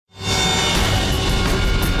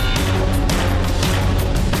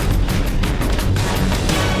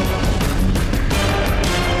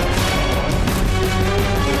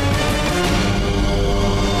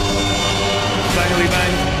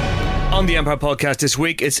Empire Podcast this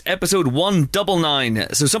week. It's episode 199.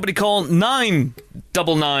 So somebody call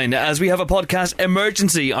 999 as we have a podcast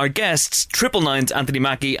emergency. Our guests, 999's Anthony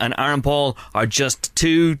Mackie and Aaron Paul, are just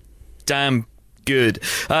too damn good.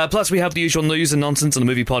 Plus, we have the usual news and nonsense on the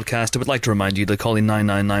movie podcast. I would like to remind you that calling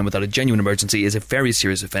 999 without a genuine emergency is a very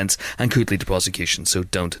serious offence and could lead to prosecution, so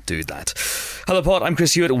don't do that. Hello, Pod. I'm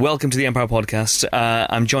Chris Hewitt. Welcome to the Empire Podcast.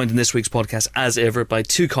 I'm joined in this week's podcast, as ever, by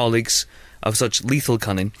two colleagues of such lethal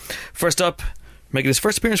cunning. First up, making his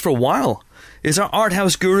first appearance for a while, is our art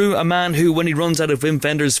house guru, a man who, when he runs out of Wim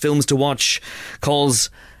Wenders films to watch, calls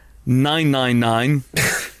 999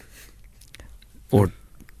 or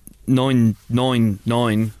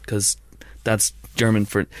 999, because that's German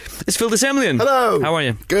for... It's Phil DeSemlian. Hello. How are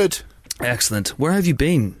you? Good. Excellent. Where have you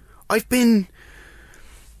been? I've been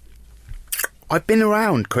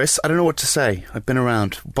around, Chris. I don't know what to say. I've been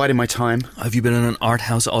around, biding my time. Have you been on an art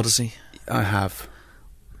house odyssey? I have.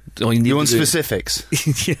 Oh, you want specifics?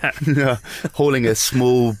 Yeah. No, hauling a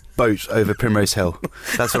small boat over Primrose Hill.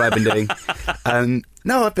 That's what I've been doing.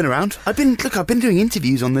 No, I've been around. I've been doing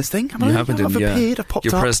interviews on this thing. You have been doing, I've appeared, I've popped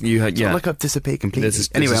up. It's not like I've disappeared completely.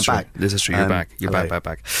 Anyway, I'm back. This is true. You're back. You're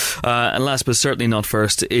back. And last but certainly not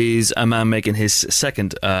first is a man making his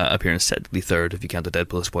second appearance, technically third if you count the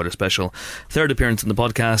Deadpool spoiler special. Third appearance in the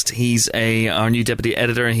podcast. He's our new deputy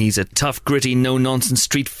editor. He's a tough, gritty, no-nonsense,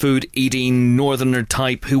 street food eating northerner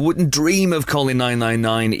type who wouldn't dream of calling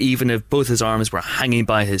 999 even if both his arms were hanging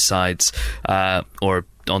by his sides or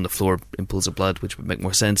on the floor in pools of blood, which would make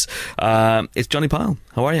more sense. It's Johnny Pyle.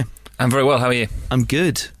 How are you? I'm very well. How are you? I'm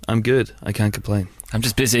good. I can't complain. I'm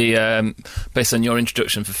just busy, based on your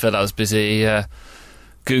introduction for Phil, I was busy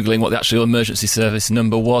Googling what the actual emergency service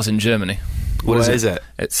number was in Germany. What is it?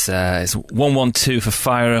 It's 112 for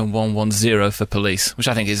fire and 110 for police, which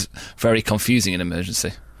I think is very confusing in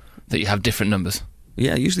emergency, that you have different numbers.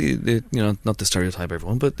 Yeah, usually, not to stereotype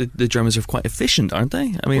everyone, but the Germans are quite efficient, aren't they?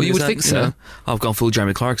 I mean, well, you would think so. I've gone full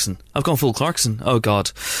Jeremy Clarkson. I've gone full Clarkson. Oh, God.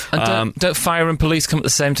 And don't fire and police come at the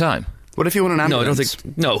same time? What if you want an ambulance?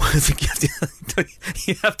 No, I think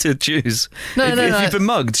you have to choose. No. If you've been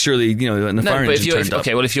mugged, surely, and the fire engine turned up.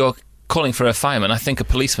 Okay, well, if you're calling for a fireman, I think a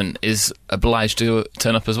policeman is obliged to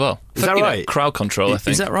turn up as well. Is that right? Crowd control, I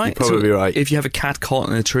think. Is that right? You're probably right. If you have a cat caught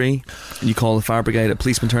in a tree and you call the fire brigade, a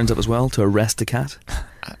policeman turns up as well to arrest the cat?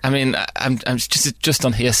 I mean, I'm just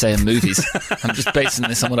on hearsay and movies. I'm just basing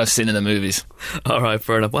this on what I've seen in the movies. All right,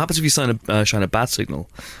 fair enough. What happens if you shine a bat signal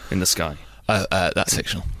in the sky? That's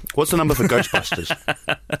fictional. What's the number for Ghostbusters?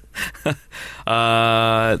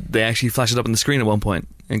 They actually flash it up on the screen at one point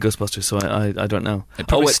in Ghostbusters, so I don't know. It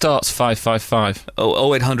probably starts 555.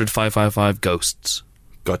 0800 555 ghosts.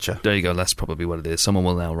 Gotcha. There you go. That's probably what it is. Someone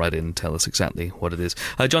will now write in and tell us exactly what it is.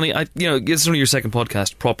 Johnny, it's only your second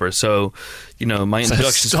podcast proper, so my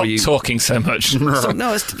introductions for you. Stop talking so much.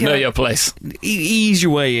 Know your place. Ease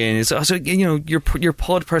your way in. So your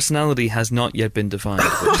pod personality has not yet been defined,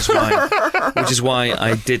 which is why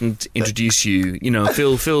I didn't introduce you.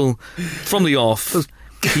 Phil from the off,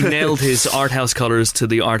 he nailed his art house colours to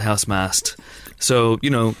the art house mast. So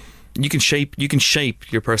you can shape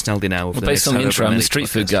your personality now. Well, based on the intro, I'm the street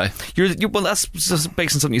food guy. Well, that's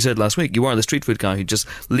based on something you said last week. You are the street food guy who just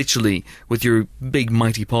literally, with your big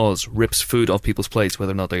mighty paws, rips food off people's plates,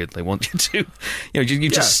 whether or not they want you to. You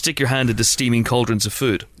just stick your hand into steaming cauldrons of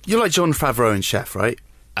food. You're like Jon Favreau in Chef, right?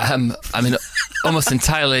 I mean, almost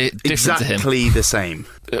entirely different to him. Exactly the same.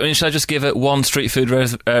 I mean, should I just give it one street food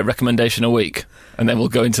recommendation a week, and then we'll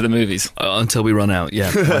go into the movies? Until we run out, yeah.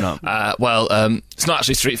 Why not? It's not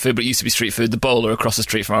actually street food, but it used to be street food. The bowler across the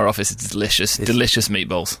street from our office is delicious. Delicious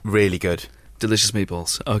meatballs. Really good. Delicious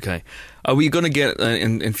meatballs. Okay. Are we going to get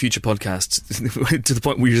in future podcasts to the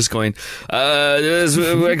point where you're just going, there's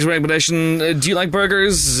recommendation, do you like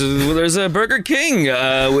burgers? Well, there's a Burger King, he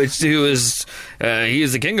is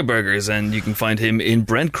the king of burgers, and you can find him in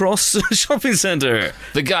Brent Cross Shopping Centre.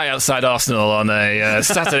 The guy outside Arsenal on a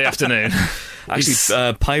Saturday afternoon.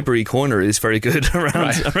 Actually, Piebury Corner is very good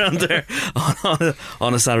around there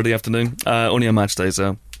on a Saturday afternoon. Only on match day,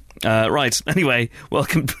 so... right, anyway,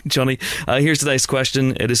 welcome, Johnny. Here's today's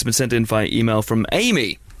question. It has been sent in via email from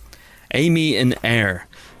Amy in Ayr,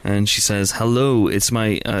 and she says, hello, it's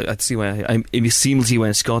my I see why I'm seamlessly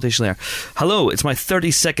went Scottish there. Hello, it's my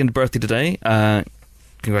 32nd birthday today.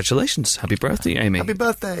 Congratulations, happy birthday, Amy. Happy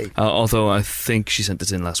birthday. Although I think she sent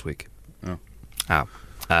this in last week. Oh.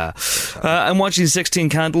 I'm watching 16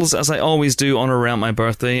 Candles, as I always do on or around my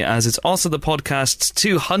birthday, as it's also the podcast's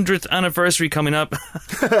 200th anniversary coming up.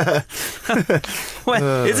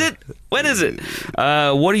 Is it? When is it?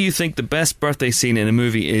 What do you think the best birthday scene in a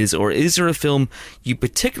movie is, or is there a film you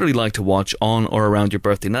particularly like to watch on or around your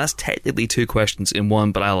birthday? Now, that's technically 2 questions in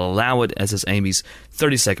one, but I'll allow it as it's Amy's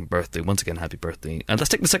 32nd birthday. Once again, happy birthday. And let's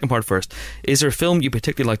take the second part first. Is there a film you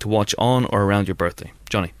particularly like to watch on or around your birthday?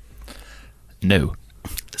 Johnny? No.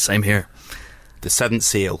 Same here. The Seventh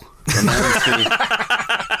Seal. The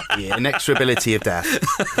inexorability of death.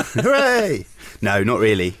 Hooray! No, not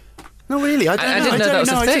really. Not really. I didn't know that was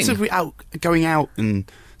a thing. It's just going out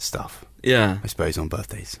and stuff. Yeah. I suppose on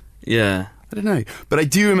birthdays. Yeah. I don't know. But I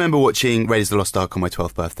do remember watching Raiders of the Lost Ark on my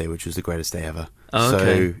 12th birthday, which was the greatest day ever. Oh,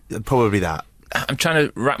 okay. So probably that. I'm trying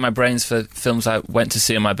to rack my brains for films I went to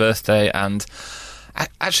see on my birthday, and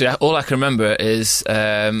actually all I can remember is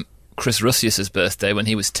Chris Russius's birthday when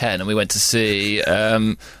he was 10, and we went to see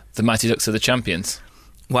The Mighty Ducks Are the Champions.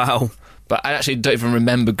 Wow. But I actually don't even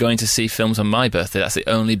remember going to see films on my birthday. That's the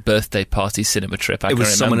only birthday party cinema trip I can remember.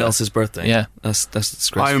 It was someone else's birthday. Yeah. That's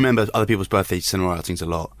disgraceful. I remember other people's birthday cinema outings a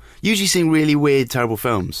lot. Usually seeing really weird, terrible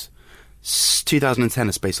films. 2010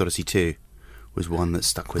 A Space Odyssey 2 was one that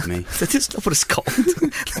stuck with me. That is not what it's called.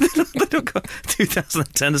 They don't call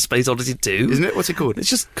 2010 A Space Odyssey 2. Isn't it? What's it called? It's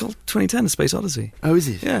just called 2010 A Space Odyssey. Oh, is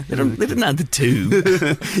it? Yeah, they didn't add the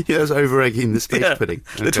 2. Yeah, I was over-egging the space pudding.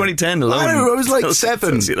 The 2010 alone. I was like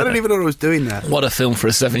 7. I don't even know what I was doing there. What a film for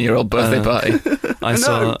a 7-year-old birthday party. I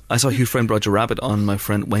saw Who Framed Roger Rabbit on my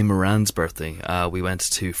friend Wayne Moran's birthday. We went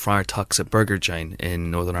to Friar Tuck's, a burger chain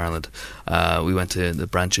in Northern Ireland. We went to the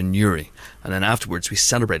branch in Newry, and then afterwards we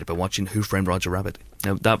celebrated by watching Who Framed Roger Rabbit.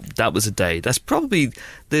 Now, that was a day. That's probably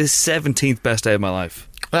the 17th best day of my life.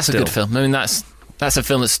 That's a good film. I mean, that's a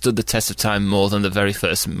film that stood the test of time more than the very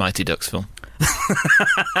first Mighty Ducks film.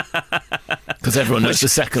 Because everyone knows the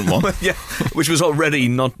second one. Yeah, which was already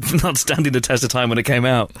not standing the test of time when it came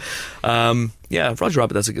out. Yeah, Roger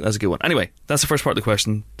Rabbit, that's a good one. Anyway, that's the first part of the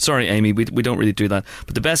question. Sorry, Amy, we don't really do that.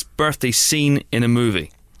 But the best birthday scene in a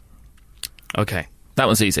movie. Okay. That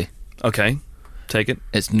one's easy. Okay, take it.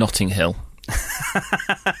 It's Notting Hill.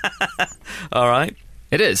 All right.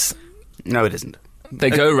 It is. No, it isn't. They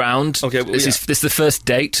go round. Okay, This is the first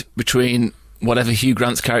date between whatever Hugh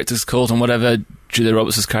Grant's character's called and whatever Julia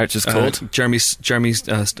Roberts' character's called. Jeremy's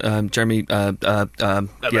yeah.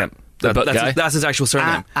 That's his actual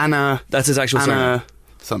surname. Anna. That's his actual surname.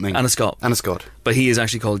 Something. Anna Scott. Anna Scott. But he is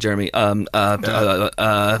actually called Jeremy. Just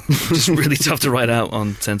really tough to write out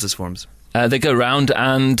on census forms. They go round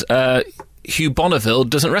and Hugh Bonneville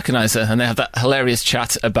doesn't recognise her, and they have that hilarious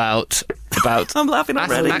chat about I'm laughing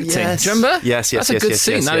already. acting. Yes. Do you remember? Yes, That's a good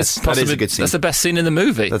scene. That is That is a good scene. That's the best scene in the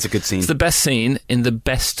movie. That's a good scene. It's the best scene in the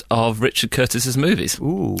best of Richard Curtis's movies.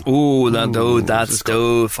 Ooh. That's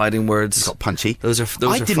fighting words. It's got punchy. Those are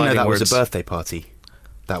I didn't know that words. was a birthday party.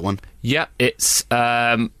 That one. Yeah, it's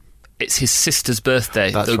his sister's birthday.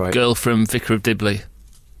 That's the right. girl from Vicar of Dibley.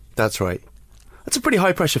 That's right. That's a pretty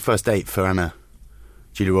high pressure first date for Anna.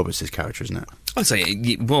 Julia Roberts' character, isn't it? I'd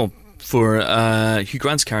say, well, for Hugh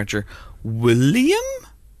Grant's character, William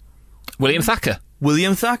Thacker.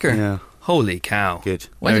 William Thacker. Yeah. Holy cow! Good.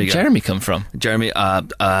 Where did Jeremy come from? Jeremy.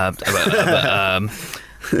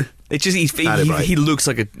 It just he looks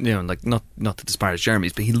like a like not to disparage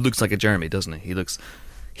Jeremy's, but he looks like a Jeremy, doesn't he?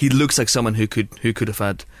 He looks like someone who could have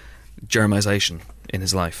had Jeremization in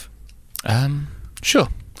his life. Sure.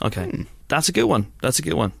 Okay, that's a good one.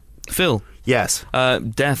 Phil. Yes.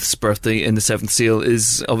 Death's birthday in the Seventh Seal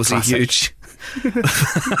is obviously Classic. huge.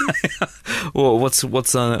 Well, what's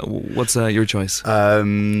your choice?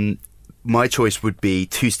 My choice would be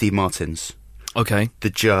 2 Steve Martins. Okay. The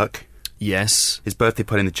Jerk. Yes. His birthday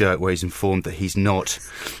party in The Jerk, where he's informed that he's not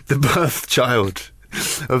the birth child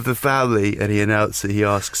of the family, and he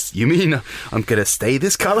asks, "You mean I'm going to stay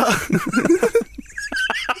this colour?"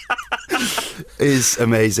 Is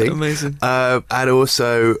amazing. Amazing. And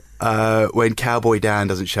also when Cowboy Dan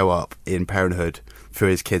doesn't show up in Parenthood for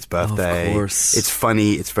his kid's birthday. Of course. It's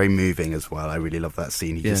funny, it's very moving as well. I really love that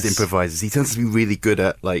scene. He Yes. just improvises. He tends to be really good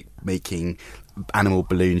at like making animal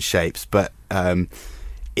balloon shapes, but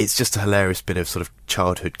it's just a hilarious bit of sort of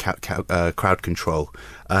childhood crowd control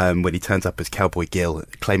when he turns up as Cowboy Gil,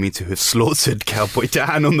 claiming to have slaughtered Cowboy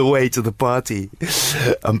Dan on the way to the party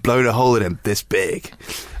and blown a hole in him this big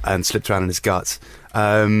and slipped around in his guts.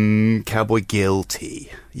 Cowboy Guilty.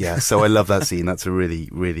 Yeah, so I love that scene. That's a really,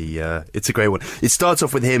 really, it's a great one. It starts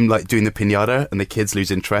off with him like doing the piñata and the kids lose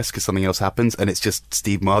interest because something else happens, and it's just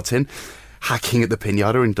Steve Martin hacking at the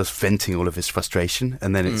pinata and just venting all of his frustration,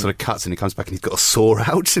 and then it sort of cuts and he comes back and he's got a saw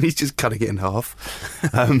out and he's just cutting it in half.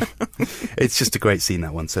 It's just a great scene,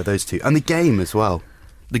 that one. So those two, and the game as well.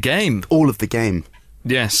 The game, all of the game.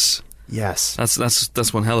 Yes.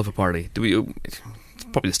 That's one hell of a party.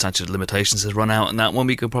 Probably the statute of limitations has run out, and that one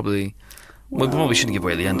we could probably. Well, we probably shouldn't give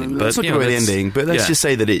away the ending. But let's not give away the ending. But let's just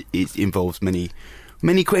say that it involves many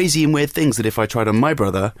crazy and weird things that, if I tried on my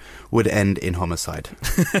brother, would end in homicide.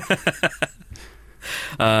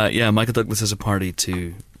 Michael Douglas has a party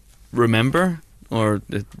to remember, or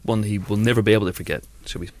one he will never be able to forget,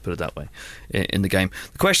 should we put it that way, in the game.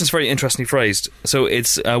 The question's very interestingly phrased. So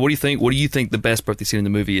it's, what do you think? What do you think the best birthday scene in the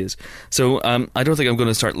movie is? So I don't think I'm going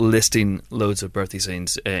to start listing loads of birthday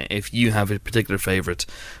scenes. If you have a particular favourite,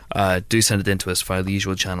 do send it in to us via the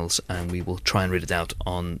usual channels, and we will try and read it out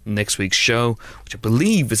on next week's show, which I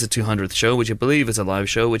believe is a 200th show, which I believe is a live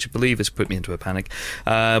show, which I believe has put me into a panic.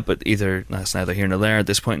 But that's neither here nor there at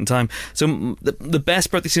this point in time. So the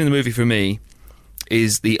best birthday scene in the movie for me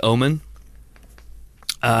is The Omen.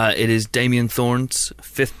 It is Damien Thorne's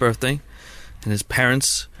 5th birthday, and his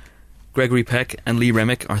parents, Gregory Peck and Lee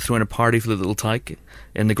Remick, are throwing a party for the little tyke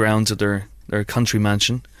in the grounds of their country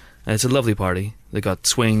mansion. And it's a lovely party. They got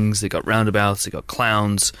swings, they got roundabouts, they got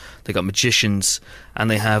clowns, they got magicians, and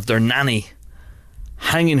they have their nanny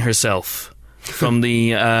hanging herself from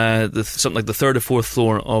the something like the 3rd or 4th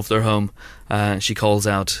floor of their home. She calls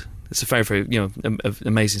out. It's a very, very,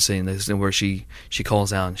 amazing scene. Where she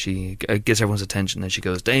calls out, and she gets everyone's attention, and she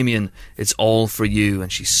goes, "Damien, it's all for you," and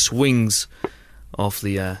she swings off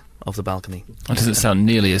the balcony. That doesn't sound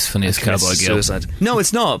nearly as funny as Cowboy Girl. Suicide. No,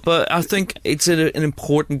 it's not. But I think it's an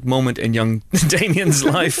important moment in young Damien's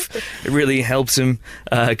life. It really helps him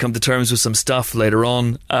come to terms with some stuff later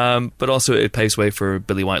on. But also it paves way for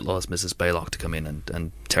Billy Whitelaw's Mrs. Baylock to come in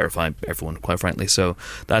and terrify everyone, quite frankly. So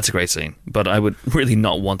that's a great scene. But I would really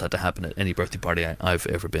not want that to happen at any birthday party I've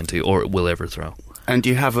ever been to or will ever throw. And do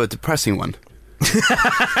you have a depressing one?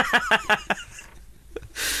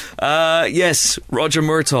 Yes, Roger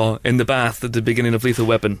Murtaugh in the bath at the beginning of Lethal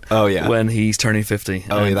Weapon. Oh yeah, when he's turning 50.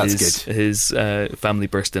 Oh yeah, that's good. His family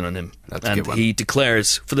burst in on him, that's a good one. He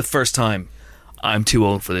declares for the first time, "I'm too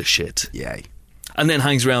old for this shit." Yay. And then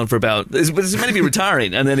hangs around for about. It's meant to be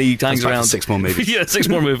retiring, and then he hangs around 6 more movies. Yeah, 6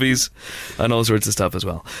 more movies, and all sorts of stuff as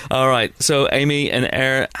well. All right, so Amy and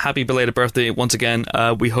Air, happy belated birthday once again.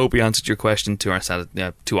 We hope we answered your question to our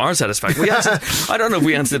satisfaction. I don't know if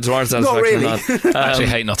we answered it to our satisfaction. Not really. Or not. I actually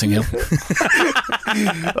hate Notting Hill.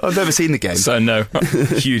 I've never seen the game, so no.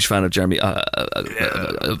 Huge fan of Jeremy.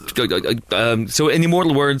 So, in the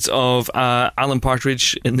immortal words of Alan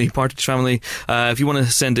Partridge in the Partridge Family, if you want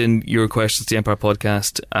to send in your questions to the Empire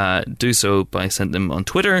Podcast, do so by sending them on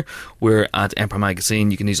Twitter. We're at Empire Magazine.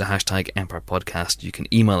 You can use the hashtag Empire Podcast. You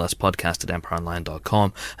can email us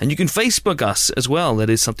podcast@empireonline.com, and you can Facebook us as well. That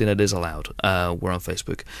is something that is allowed. We're on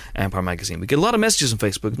Facebook, Empire Magazine. We get a lot of messages on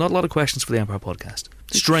Facebook, not a lot of questions for the Empire Podcast.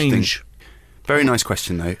 Strange. Very nice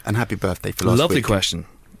question though, and happy birthday for last week. Lovely question.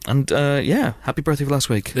 And happy birthday for last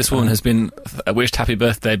week. This woman has been wished happy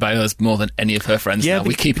birthday by us more than any of her friends now.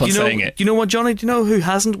 We keep on saying it. You know what, Johnny? Do you know who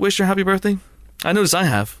hasn't wished her happy birthday? I notice I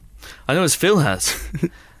have. I notice Phil has.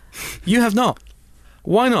 You have not.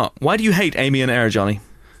 Why not? Why do you hate Amy and Air, Johnny?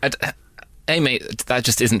 Amy, that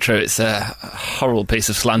just isn't true. It's a horrible piece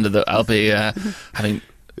of slander that I'll be having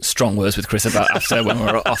strong words with Chris about after when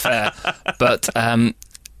we're off air. But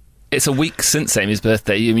it's a week since Amy's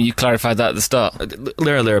birthday. You clarified that at the start.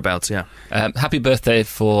 Thereabouts, yeah. Happy birthday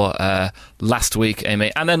for last week,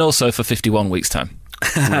 Amy, and then also for 51 weeks' time.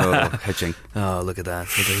 Hedging. Oh, look at that.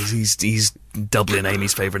 He's doubling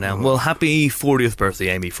Amy's favour now. Well, happy 40th birthday,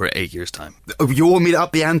 Amy, for 8 years' time. Oh, you want me to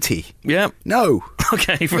up the ante? Yeah. No.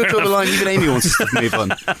 Okay, fair enough. The line, even Amy wants us to move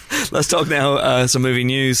on. Let's talk now some movie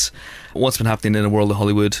news. What's been happening in the world of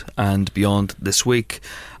Hollywood and beyond this week?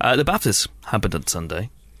 The BAFTAs happened on Sunday.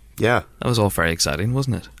 Yeah. That was all very exciting,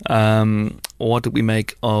 wasn't it? What did we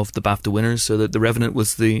make of the BAFTA winners? So the Revenant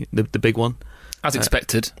was the big one. As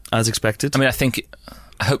expected. As expected. I mean,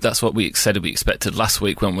 I hope that's what we said we expected last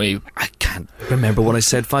week when we... I can't remember what I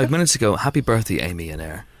said 5 minutes ago. Happy birthday, Amy and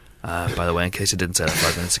Air. By the way, in case I didn't say that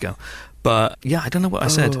 5 minutes ago. But yeah, I don't know what I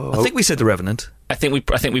said. I think we said The Revenant. I think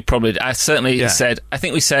we probably... I certainly said... I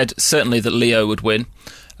think we said certainly that Leo would win,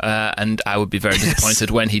 and I would be very disappointed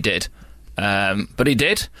when he did. But he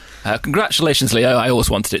did. Congratulations, Leo. I always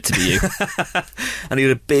wanted it to be you. And he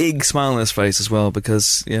had a big smile on his face as well,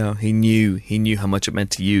 because he knew how much it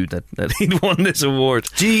meant to you that he'd won this award.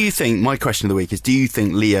 Do you think, my question of the week is, do you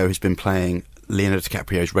think Leo has been playing Leonardo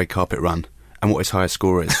DiCaprio's Red Carpet Run, and what his highest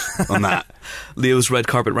score is on that? Leo's Red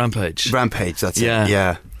Carpet Rampage. Rampage, that's it.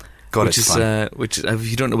 Yeah. God, which it's is fun. which, if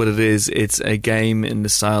you don't know what it is, it's a game in the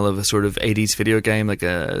style of a sort of 80s video game, like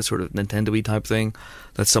a sort of Nintendo-y type thing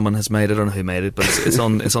that someone has made. I don't know who made it, but it's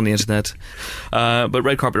on the internet. But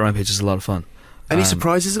Red Carpet Rampage is a lot of fun. Any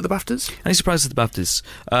surprises at the BAFTAs? Any surprises at the BAFTAs?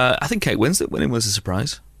 I think Kate Winslet winning was a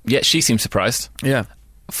surprise. Yeah, she seemed surprised. Yeah.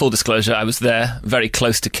 Full disclosure, I was there, very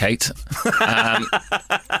close to Kate.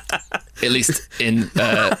 At least in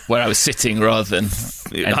where I was sitting, rather than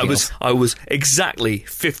I was exactly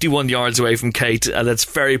 51 yards away from Kate, and that's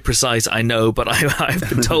very precise, I know, but I've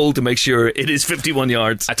been told to make sure it is 51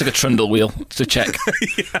 yards. I took a trundle wheel to check.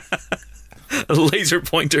 A laser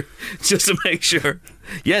pointer, just to make sure.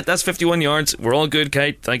 Yeah, that's 51 yards. We're all good,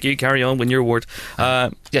 Kate. Thank you. Carry on, win your award.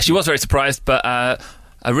 Yeah, she was very surprised, but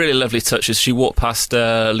a really lovely touch is she walked past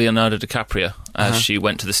Leonardo DiCaprio as she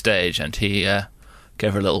went to the stage, and he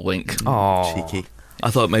gave her a little wink. Oh, cheeky. I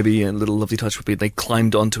thought maybe a little lovely touch would be they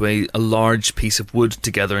climbed onto a large piece of wood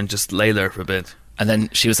together and just lay there for a bit. And then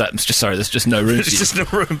she was like, sorry, there's just no room. There's just no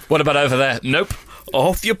room. What about over there? Nope.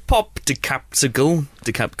 Off you pop, DiCapsicle.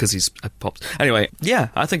 Because he's pops. Anyway, yeah,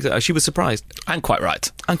 I think that she was surprised. And quite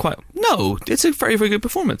right. No, it's a very, very good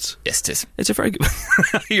performance. Yes, it is. It's a very good...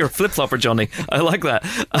 You're a flip-flopper, Johnny. I like that.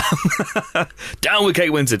 Down with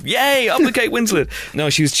Kate Winslet. Yay, up with Kate Winslet. No,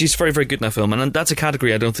 she's very, very good in that film. And that's a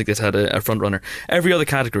category I don't think that's had a front-runner. Every other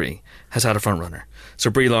category has had a front-runner. So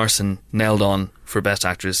Brie Larson nailed on for Best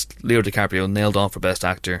Actress. Leo DiCaprio nailed on for Best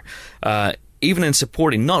Actor. Even in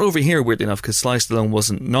supporting, not over here, weirdly enough, because Sly Stallone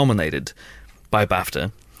wasn't nominated by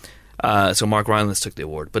BAFTA. So Mark Rylance took the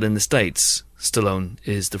award. But in the States, Stallone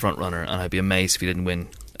is the front runner, and I'd be amazed if he didn't win.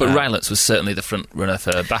 But Rylance was certainly the front runner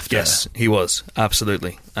for BAFTA. Yes, he was,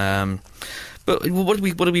 absolutely. But what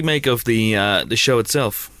did we make of the show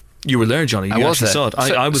itself? You were there, Johnny. You actually saw it.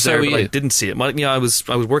 I was there, but I didn't see it. I was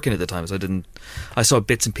working at the time, so I didn't. I saw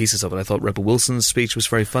bits and pieces of it. I thought Rebel Wilson's speech was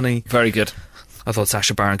very funny. Very good. I thought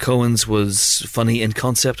Sacha Baron Cohen's was funny in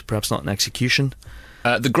concept, perhaps not in execution.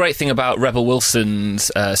 The great thing about Rebel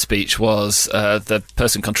Wilson's speech was the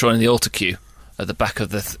person controlling the altar queue at the back of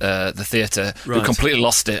the theatre, who completely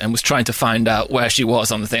lost it and was trying to find out where she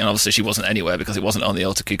was on the thing. And obviously she wasn't anywhere because it wasn't on the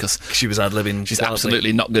altar queue, because she was ad-libbing. She's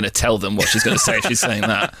absolutely not going to tell them what she's going to say if she's saying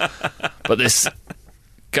that. But this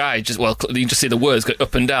guy you can just see the words go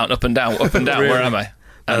up and down, up and down, up and down. Really? Where am I?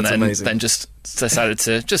 And then just decided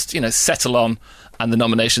to just settle on, and the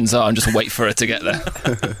nominations are, and just wait for her to get there.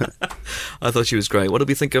 I thought she was great. What did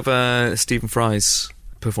we think of Stephen Fry's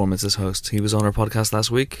performance as host? He was on our podcast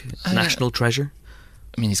last week. National treasure.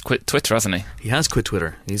 I mean, he's quit Twitter, hasn't he? He has quit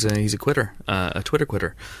Twitter. He's a quitter, a Twitter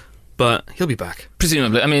quitter. But he'll be back,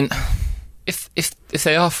 presumably. I mean, if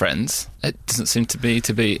they are friends, it doesn't seem to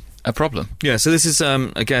be a problem. Yeah. So this is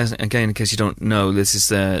again, in case you don't know, this is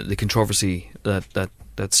the controversy that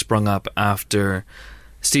sprung up after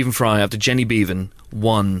Stephen Fry, after Jenny Beavan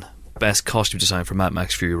won Best Costume Design for Mad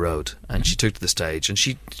Max Fury Road, and she took to the stage, and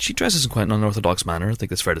she dresses in quite an unorthodox manner. I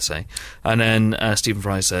think that's fair to say. And then Stephen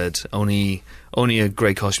Fry said, only a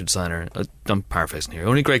great costume designer, I'm paraphrasing here,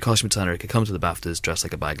 only a great costume designer could come to the BAFTAs dressed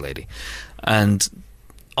like a bag lady. And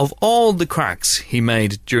of all the cracks he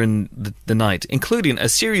made during the night, including a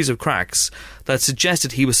series of cracks that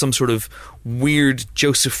suggested he was some sort of weird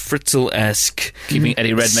Joseph Fritzl-esque keeping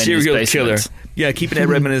Eddie Redmayne serial in his basement. killer. Yeah, keeping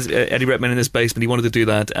Eddie Redmayne in his basement. He wanted to do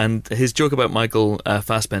that, and his joke about Michael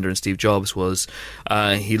Fassbender and Steve Jobs was,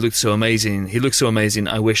 he looked so amazing. He looked so amazing.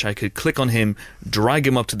 I wish I could click on him, drag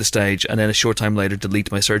him up to the stage, and then a short time later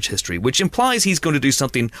delete my search history, which implies he's going to do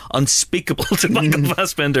something unspeakable to Michael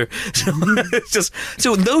Fassbender.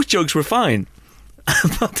 So those jokes were fine,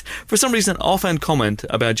 but for some reason, an offhand comment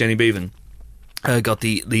about Jenny Beavan got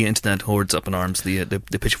the internet hordes up in arms, the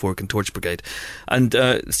pitchfork and torch brigade. And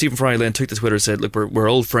Stephen Fry then took to Twitter and said, look, we're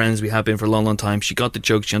old friends, we have been for a long, long time. She got the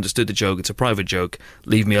joke, she understood the joke, it's a private joke,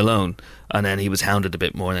 leave me alone. And then he was hounded a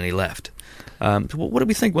bit more, and then he left. So what do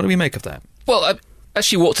we think? What do we make of that? Well, as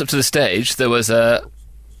she walked up to the stage, there was an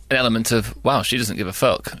element of, wow, she doesn't give a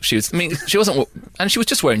fuck. She wasn't, and she was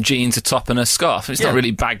just wearing jeans, a top and a scarf. It's not really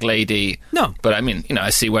bag lady. No. But I mean, I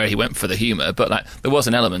see where he went for the humour, but there was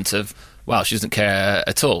an element of, wow, she doesn't care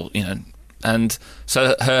at all, And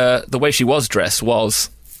so the way she was dressed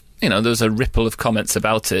was, there was a ripple of comments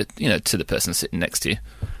about it, to the person sitting next to you,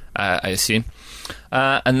 I assume.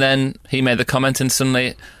 And then he made the comment, and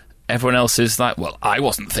suddenly everyone else is like, well, I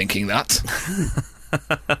wasn't thinking that.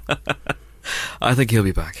 I think he'll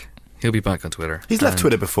be back. He'll be back on Twitter. He's left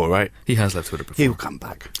Twitter before, right? He has left Twitter before. He'll come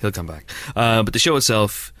back. But the show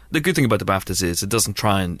itself, the good thing about the BAFTAs is it doesn't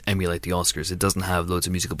try and emulate the Oscars. It doesn't have loads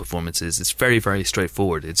of musical performances. It's very, very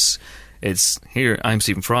straightforward. It's It's here, I'm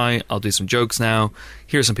Stephen Fry, I'll do some jokes now.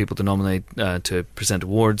 Here's some people to nominate to present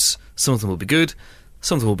awards. Some of them will be good,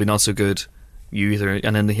 some of them will be not so good.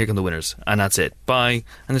 And then here come the winners, and that's it. Bye.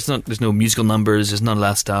 And there's no musical numbers, there's none of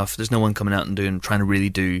that stuff. There's no one coming out and trying to really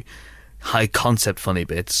do high concept funny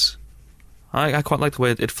bits. I quite like the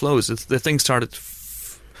way it flows. The thing started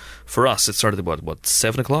for us. It started at what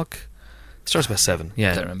 7 o'clock? It starts by 7.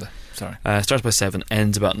 Yeah, I don't remember. Sorry. Starts by 7,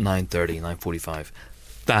 ends about 9:30, 9:45.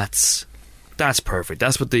 That's perfect.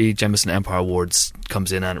 That's what the Jameson Empire Awards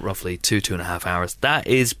comes in at roughly 2.5 hours. That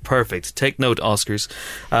is perfect. Take note, Oscars.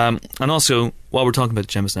 And also, while we're talking about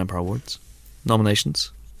the Jameson Empire Awards,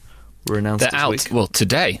 nominations were announced They're this out, week. well,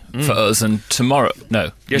 today for us and tomorrow.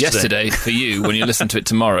 No, yesterday for you when you listen to it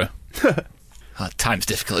tomorrow. Time's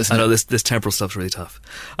difficult, isn't I know it? this temporal stuff's really tough.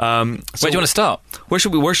 Where do you want to start?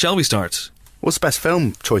 Where shall we start? What's best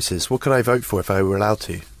film choices? What could I vote for if I were allowed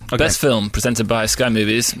to? Okay. Best film presented by Sky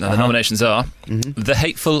Movies. Now, the nominations are The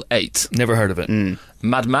Hateful Eight, Never heard of it.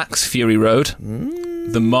 Mad Max Fury Road,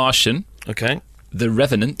 The Martian, Okay. The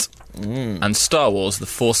Revenant, and Star Wars The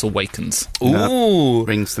Force Awakens. Ooh,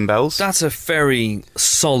 Rings some bells. that's a very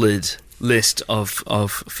solid list of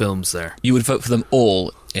films there. You would vote for them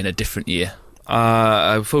all in a different year.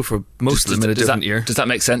 I vote for most of them in a different year. Does that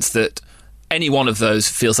make sense that any one of those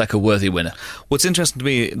feels like a worthy winner? What's interesting to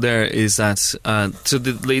me there is that so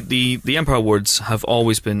the Empire Awards have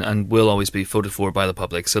always been and will always be voted for by the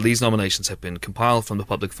public. So these nominations have been compiled from the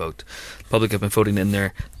public vote. The public have been voting in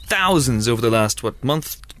there thousands over the last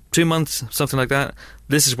month, 2 months, something like that.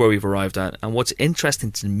 This is where we've arrived at. And what's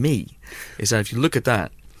interesting to me is that if you look at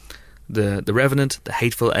that, the Revenant, the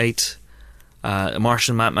Hateful Eight,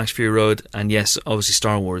 Martian, Mad Max Fury Road, and yes, obviously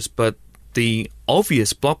Star Wars, but the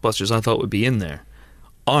obvious blockbusters I thought would be in there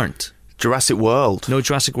aren't. Jurassic World. No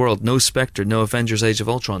Jurassic World, no Spectre, no Avengers Age of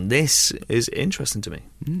Ultron. This is interesting to me.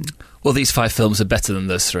 Well, these 5 films are better than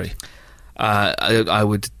those 3. I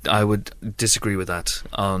would disagree with that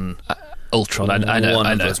on Ultron, I know. one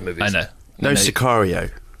of those movies. I know. No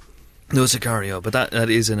Sicario. No Sicario, but that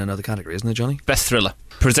is in another category, isn't it, Johnny? Best thriller,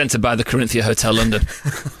 presented by the Corinthia Hotel London.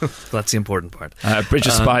 That's the important part. Bridge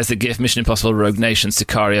of Spies, The Gift, Mission Impossible, Rogue Nation,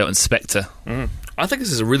 Sicario, and Spectre. I think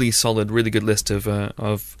this is a really solid, really good list of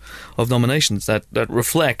nominations that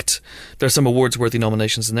reflect. There's some awards-worthy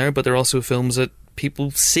nominations in there, but there are also films that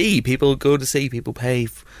people see, people go to see, people pay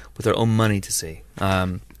with their own money to see.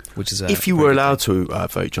 Which is if you were allowed to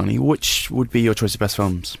vote, Johnny, which would be your choice of best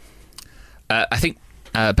films? I think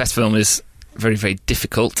best film is very, very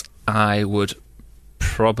difficult. I would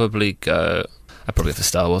probably go... I'd probably go for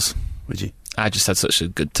Star Wars. Would you? I just had such a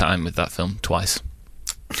good time with that film twice.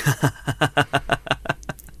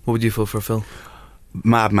 What would you vote for, Phil?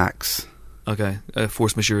 Mad Max. Okay,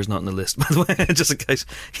 Force Majeure is not on the list, by the way, just in case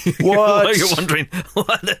What? you're wondering.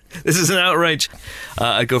 What? This is an outrage.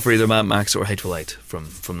 I'd go for either Mad Max or Hateful Eight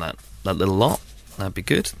from that little lot. That'd be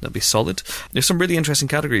good. That'd be solid. There's some really interesting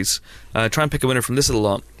categories. Try and pick a winner from this little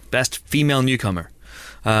lot. Best female newcomer.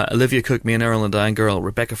 Olivia Cook, Me and Earl and Dying Girl.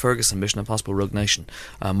 Rebecca Ferguson, Mission Impossible, Rogue Nation.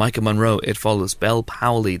 Micah Monroe, It Follows. Belle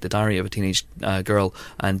Powley, The Diary of a Teenage Girl.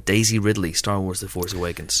 And Daisy Ridley, Star Wars The Force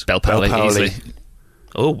Awakens. Belle Powley, easily.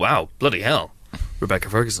 Oh, wow. Bloody hell. Rebecca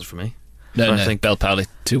Ferguson's for me. No, I think Belle Powley,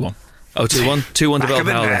 2-1. Oh, 2-1? 2-1 to Back Belle of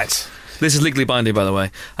the Powley. net. This is legally binding, by the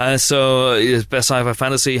way. So, Best Sci-Fi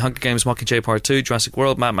Fantasy, Hunger Games Mockingjay Part 2, Jurassic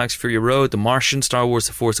World, Mad Max Fury Road, The Martian, Star Wars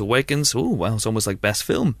The Force Awakens. Oh, wow, it's almost like Best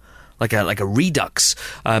Film. Like a redux.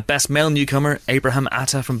 Best Male Newcomer, Abraham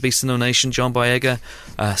Atta from Beast of No Nation, John Boyega,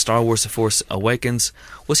 Star Wars The Force Awakens.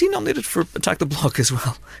 Was he nominated for Attack the Block as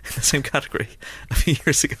well, in the same category, a few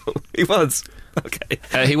years ago? He was. Okay.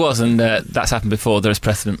 He was, and that's happened before. There is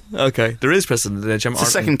precedent. Okay, there is precedent. It's the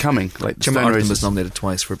second coming. Like Gemma Stone Arterton Roses. was nominated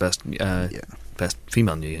twice for best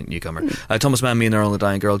female newcomer. Thomas Mann, Me and Earl and the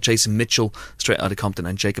Dying Girl. Jason Mitchell, Straight Outta Compton,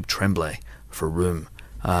 and Jacob Tremblay for Room.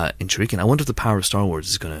 Intriguing. I wonder if the power of Star Wars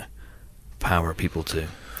is going to power people to.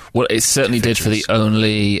 Well, it certainly did for the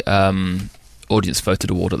only audience voted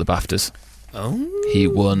award at the BAFTAs. Oh, He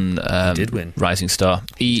won. did win. Rising Star.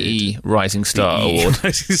 EE Rising Star Award.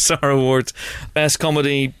 Rising Star Award. Best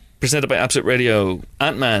comedy presented by Absolute Radio.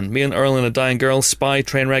 Ant-Man, Me and Earl and a Dying Girl. Spy,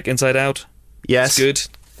 Trainwreck, Inside Out. Yes. It's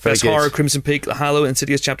good. Very Best good. horror, Crimson Peak, Hallow,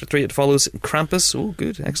 Insidious Chapter 3, It Follows, Krampus. Oh,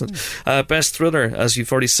 good, excellent. Best thriller, as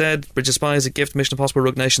you've already said, Bridge of Spies, A Gift, Mission Impossible,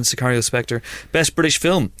 Rogue Nation, Sicario, Spectre. Best British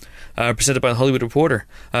film, presented by The Hollywood Reporter.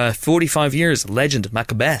 45 Years, Legend,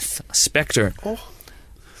 Macbeth, Spectre.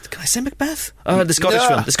 Can I say Macbeth? The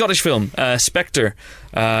Scottish film, Spectre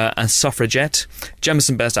and Suffragette.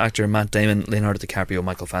 Jemison Best Actor, Matt Damon, Leonardo DiCaprio,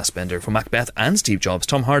 Michael Fassbender for Macbeth and Steve Jobs,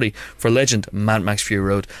 Tom Hardy for Legend, Mad Max Fury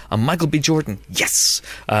Road, and Michael B. Jordan, yes,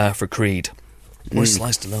 for Creed. Or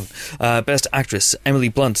Sliced Alone. Best Actress, Emily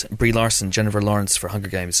Blunt, Brie Larson, Jennifer Lawrence for Hunger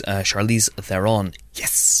Games, Charlize Theron,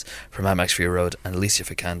 yes, for Mad Max Fury Road, and Alicia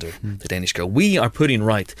Vikander, the Danish Girl. We are putting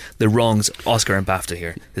right the wrongs, Oscar and BAFTA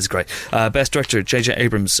here. This is great. Best Director, J.J.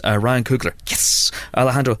 Abrams, Ryan Coogler, yes,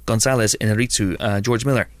 Alejandro Gonzalez Inarritu, George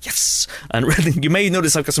Miller, yes, and you may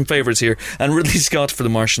notice I've got some favourites here, and Ridley Scott for The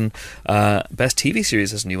Martian. Best TV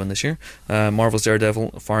Series is a new one this year. Marvel's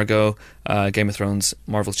Daredevil, Fargo, Game of Thrones,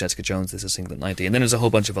 Marvel's Jessica Jones, this is Singlet 90, and then there's a whole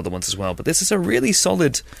bunch of other ones as well, but this is a really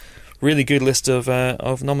solid, really good list of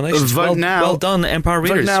nominations. Vote now. Well done, Empire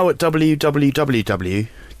readers. Vote now at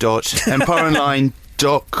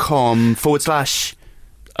www.empireonline.com/...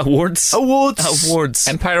 Awards. Empire Awards?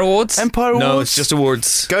 Empire Awards. No, it's just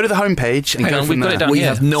awards. Go to the homepage and go from there. We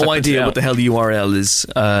have no idea what the hell the URL is.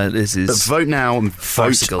 This is... But vote now and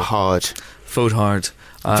vote hard. Vote hard.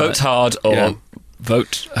 Vote hard or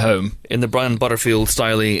vote home. In the Brian Butterfield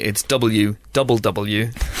style, it's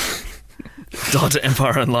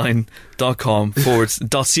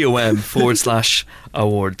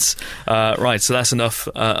www.empireonline.com/awards. Right, so that's enough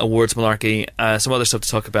awards malarkey. Some other stuff to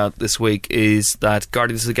talk about this week is that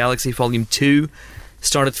Guardians of the Galaxy Volume 2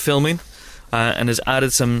 started filming and has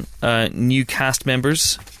added some new cast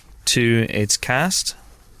members to its cast.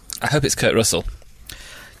 I hope it's Kurt Russell.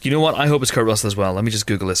 You know what? I hope it's Kurt Russell as well. Let me just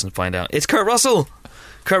Google this and find out. It's Kurt Russell!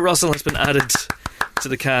 Kurt Russell has been added to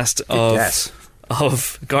the cast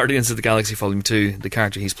of Guardians of the Galaxy Volume 2. The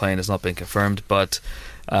character he's playing has not been confirmed, but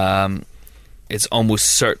it's almost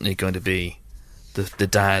certainly going to be the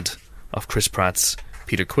dad of Chris Pratt's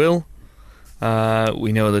Peter Quill.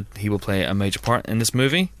 We know that he will play a major part in this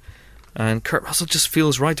movie, and Kurt Russell just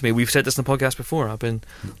feels right to me. We've said this in the podcast before. I've been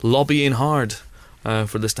lobbying hard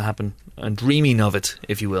for this to happen and dreaming of it,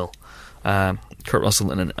 if you will. Kurt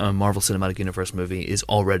Russell in a Marvel Cinematic Universe movie is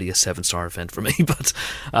already a 7-star event for me. But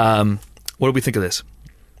what do we think of this?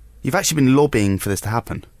 You've actually been lobbying for this to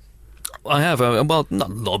happen. I have. Well,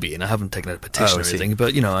 not lobbying. I haven't taken out a petition or anything.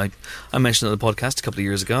 But, you know, I mentioned it on the podcast a couple of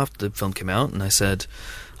years ago after the film came out, and I said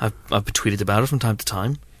I've tweeted about it from time to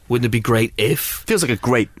time. Wouldn't it be great if... Feels like a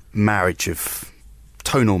great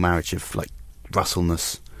tonal marriage of, like,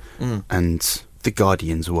 Russellness and the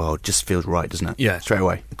Guardians world. Just feels right, doesn't it? Yeah. Straight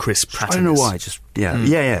away. Chris Pratt. I don't know why,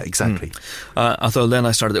 yeah, exactly. Although then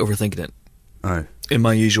I started overthinking it. Oh. In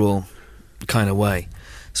my usual kind of way.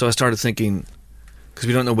 So I started thinking, because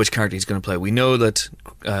we don't know which character he's going to play. We know that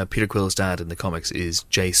Peter Quill's dad in the comics is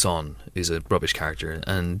Jason, who's a rubbish character,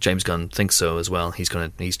 and James Gunn thinks so as well. He's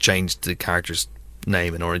changed the character's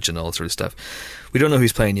name and origin, all that sort of stuff. We don't know who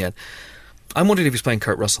he's playing yet. I'm wondering if he's playing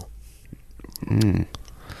Kurt Russell.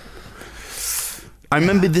 I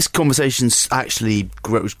remember this conversation actually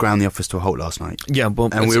ground the office to a halt last night. Yeah, well,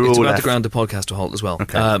 and it's all about to ground the podcast to a halt as well.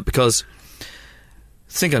 Okay. Because,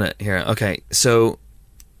 think on it here. Okay, so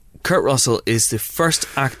Kurt Russell is the first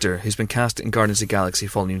actor who's been cast in Guardians of the Galaxy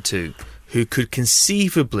Volume 2 who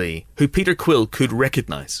Peter Quill could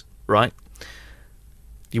recognise, right?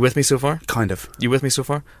 You with me so far? Kind of. You with me so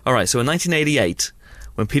far? Alright, so in 1988,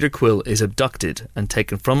 when Peter Quill is abducted and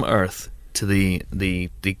taken from Earth to the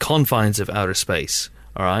confines of outer space,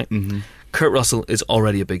 alright? Mm-hmm. Kurt Russell is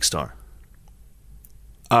already a big star.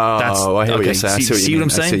 Oh, I hear what you're saying. See what I'm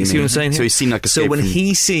saying? See what I'm saying here? So he's seen like a... So when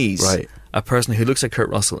he sees a person who looks like Kurt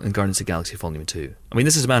Russell in Guardians of the Galaxy Volume 2, I mean,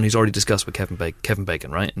 this is a man who's already discussed with Kevin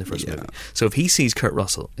Bacon, right, in the first movie. So if he sees Kurt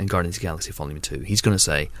Russell in Guardians of the Galaxy Volume 2, he's going to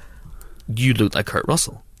say, you look like Kurt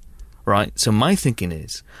Russell, right? So my thinking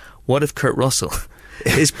is, what if Kurt Russell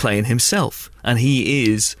is playing himself, and he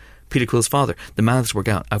is Peter Quill's father? The maths work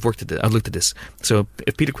out. I've looked at this. So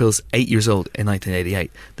if Peter Quill's 8 years old in 1988,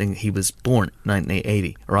 then he was born in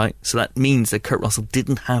 1980, right? So that means that Kurt Russell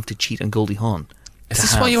didn't have to cheat on Goldie Hawn. Is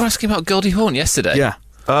this why you were asking about Goldie Hawn yesterday? Yeah.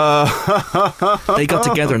 They got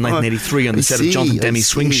together in 1983 on the set of Jonathan Demme's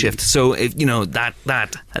Swing Shift. So if, you know, that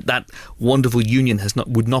wonderful union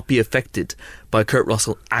would not be affected by Kurt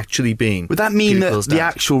Russell actually being... Would that mean Peter that Quill's the dad.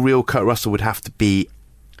 actual real Kurt Russell would have to be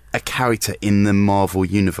a character in the Marvel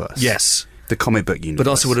universe? Yes. The comic book universe. But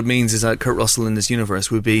also what it means is that Kurt Russell in this universe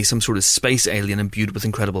would be some sort of space alien imbued with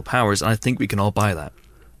incredible powers, and I think we can all buy that.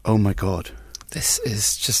 Oh my god. This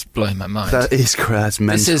is just blowing my mind. That's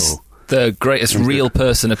mental. This is the greatest real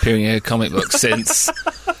person appearing in a comic book since...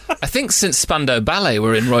 I think since Spandau Ballet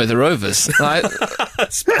were in Roy the Rovers. Like,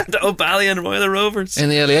 Spandau Ballet and Roy the Rovers. In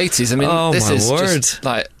the early 80s. I mean, this is word. just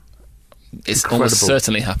like... It's Incredible. almost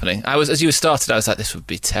certainly happening. As you started, I was like, this would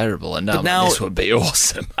be terrible, and now this would be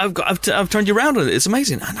awesome. I've turned you around on it. It's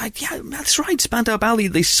amazing. And that's right. Spandau Ballet,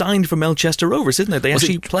 they signed for Melchester Rovers, didn't they? They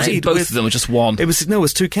actually played both with of them, or just one? It was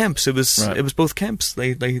two Kemps. It was both Kemps.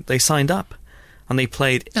 They signed up, and they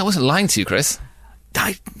played. I wasn't lying to you, Chris.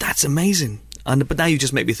 That's amazing. But now you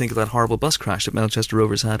just make me think of that horrible bus crash that Melchester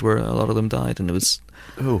Rovers had, where a lot of them died, and it was.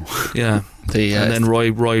 Oh, yeah. And then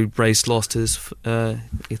Roy Race lost his. I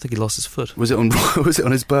think he lost his foot. was it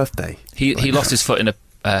on his birthday? He lost his foot in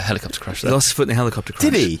a helicopter crash. He lost his foot in a helicopter crash.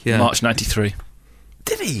 Did he? Yeah. March '93.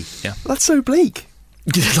 Did he? Yeah. That's so bleak.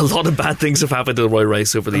 A lot of bad things have happened to Roy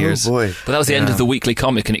Race over the years. Oh boy! But that was the end of the weekly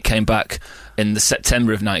comic, and it came back in the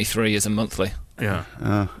September of '93 as a monthly. Yeah.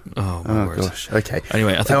 Oh word. gosh. Okay.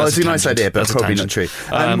 Anyway, I think it's a nice idea, but That's a probably not tangent.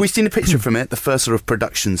 true. We've seen a picture from it, the first sort of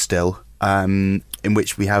production still, in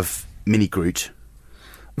which we have Mini Groot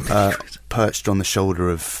perched on the shoulder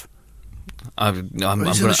of. I'm on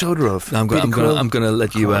the shoulder of. I'm going to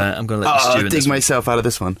let you. I'm going to let you stew in dig this one. myself out of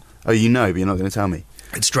this one. Oh, you know, but you're not going to tell me.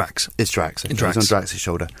 It's Drax. It's Drax. Okay. Drax. It's on Drax's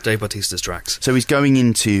shoulder. Dave Bautista's Drax. So he's going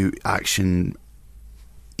into action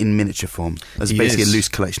in miniature form as basically a loose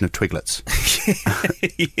collection of twiglets.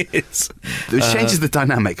 Yes. Which changes the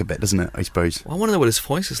dynamic a bit, doesn't it, I suppose? Well, I want to know what his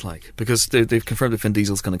voice is like, because they've confirmed that Vin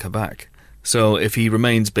Diesel's going to come back. So if he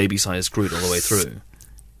remains baby-sized Groot all the way through...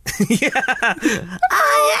 Yeah,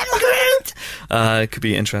 I am Groot. It could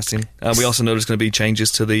be interesting. We also know there's going to be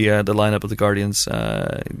changes to the lineup of the Guardians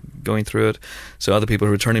going through it. So other people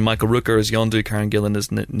are returning: Michael Rooker as Yondu, Karen Gillan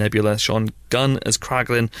as Nebula, Sean Gunn as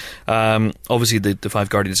Kraglin. Obviously, the five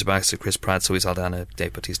Guardians are back: so Chris Pratt, Zoe Saldana,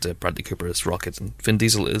 Dave Bautista, Bradley Cooper as Rocket, and Vin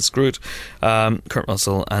Diesel as Groot. Kurt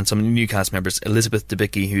Russell and some new cast members: Elizabeth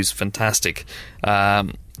Debicki, who's fantastic.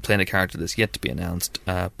 Playing a character that's yet to be announced.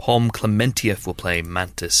 Pom Klementieff will play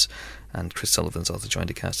Mantis, and Chris Sullivan's also joined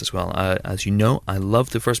the cast as well. As you know, I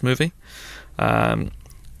loved the first movie, and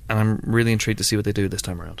I'm really intrigued to see what they do this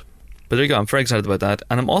time around. But there you go, I'm very excited about that,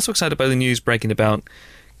 and I'm also excited by the news breaking about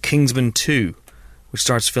Kingsman 2, which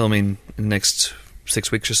starts filming in the next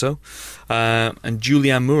 6 weeks or so, and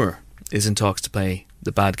Julianne Moore is in talks to play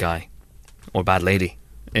the bad guy, or bad lady,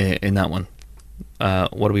 in that one.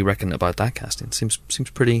 What do we reckon about that casting? Seems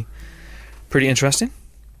pretty interesting.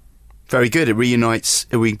 Very good. It reunites.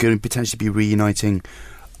 Are we going to potentially be reuniting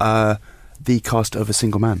the cast of A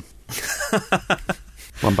Single Man?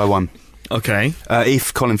 One by one. Okay.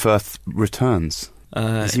 If Colin Firth returns.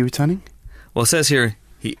 Is he returning? Well, it says here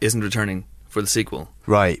he isn't returning for the sequel.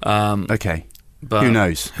 Right. Okay. But who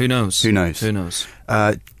knows? Who knows? Who knows? Who knows?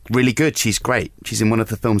 Really good. She's great. She's in one of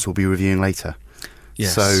the films we'll be reviewing later.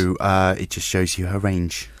 Yes. So it just shows you her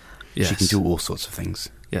range. Yes. She can do all sorts of things.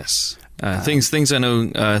 Yes. Things I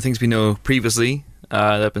know. Things we know previously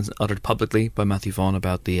that have been uttered publicly by Matthew Vaughn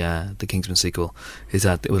about the Kingsman sequel is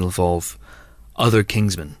that it will involve other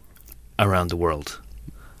Kingsmen around the world.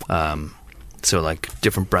 So like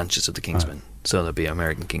different branches of the Kingsmen. Right. So there'll be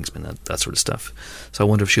American Kingsmen, that sort of stuff. So I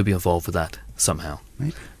wonder if she'll be involved with that somehow.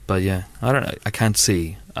 Maybe. But yeah, I don't know. I can't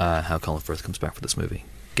see how Colin Firth comes back for this movie,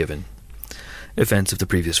 given events of the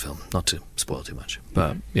previous film. Not to spoil too much,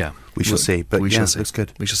 but yeah, we shall see. But we yeah, shall see. Looks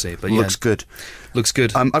good. We shall see. But looks good. Looks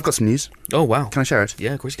good. I've got some news. Oh wow! Can I share it?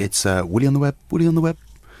 Yeah, of course you can. It's Woolly on the Web. Woolly on the Web.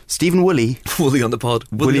 Stephen Woolley. Woolley on the pod.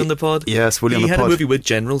 Woolley on the pod. Yes, Woolley on the pod. He had a movie with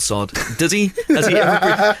General Sod. Does he? Has he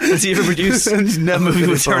ever produced He's never a movie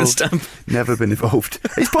with involved. Terrence Stamp? Never been involved.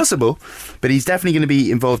 It's possible, but he's definitely going to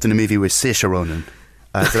be involved in a movie with Saoirse Ronan.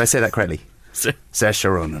 Did I say that correctly? Saoirse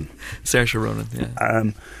Ronan. Saoirse Ronan,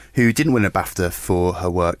 yeah. Who didn't win a BAFTA for her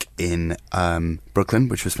work in Brooklyn,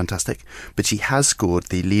 which was fantastic, but she has scored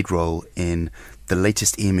the lead role in the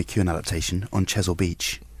latest Ian McEwan adaptation on Chesil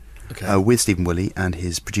Beach, with Stephen Woolley and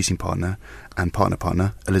his producing partner and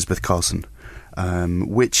partner Elizabeth Carlson,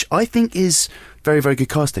 which I think is very, very good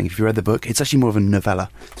casting. If you read the book, it's actually more of a novella.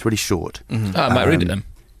 It's really short. Mm-hmm. I might read it then.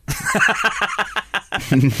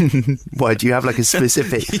 Why, do you have like a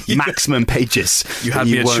specific maximum pages you had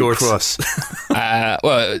me at shorts cross?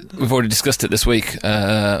 Well, we've already discussed it this week,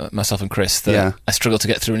 myself and Chris, that I struggle to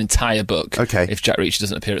get through an entire book if Jack Reacher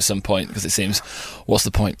doesn't appear at some point, because it seems, what's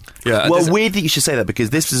the point? Well, weird that you should say that, because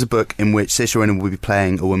this is a book in which Saoirse Ronan will be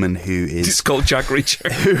playing a woman who is... It's called Jack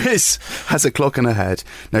Reacher. Who has a clock on her head.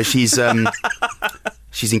 No, she's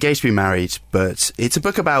she's engaged to be married, but it's a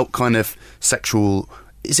book about kind of sexual...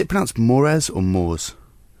 Is it pronounced mores or moors?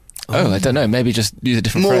 Oh, I don't know. Maybe just use a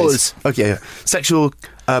different Moors. phrase. Okay, yeah. Sexual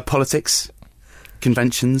politics,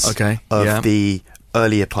 conventions of the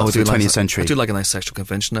earlier parts of the 20th century. I do like a nice sexual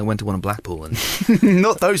convention. I went to one in Blackpool. And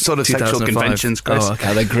not those sort of sexual conventions, Chris. Oh,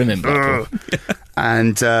 okay. They're grim in Blackpool.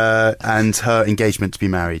 and her engagement to be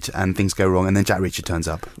married, and things go wrong, and then Jack Reacher turns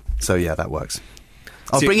up. So yeah, that works.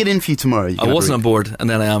 I'll bring it in for you tomorrow. I wasn't on board, and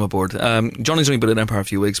then I am aboard. Johnny's only been at Empire a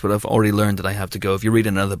few weeks, but I've already learned that I have to go. If you read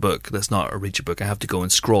another book that's not a Reacher book, I have to go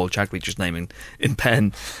and scroll Jack Reacher's name in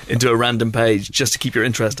pen into a random page just to keep your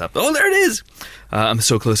interest up. Oh, there it is! I'm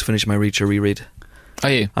so close to finishing my Reacher reread.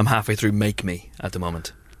 Are you? I'm halfway through Make Me at the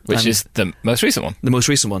moment. Which is the most recent one? The most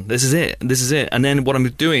recent one. This is it. And then what I'm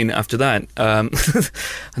doing after that,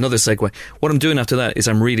 another segue, what I'm doing after that is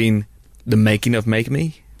I'm reading The Making of Make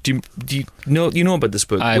Me. Do you know about this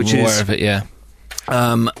book? I'm aware of it, yeah.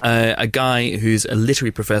 A guy who's a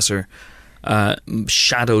literary professor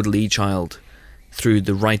shadowed Lee Child through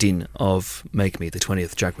the writing of Make Me, the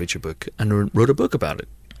 20th Jack Reacher book, and wrote a book about it.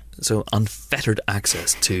 So unfettered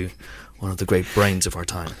access to one of the great brains of our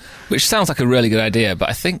time. Which sounds like a really good idea, but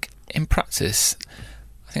I think in practice,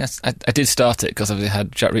 I did start it because I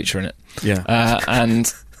had Jack Reacher in it. Yeah.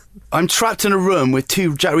 And I'm trapped in a room with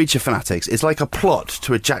two Jack Reacher fanatics. It's like a plot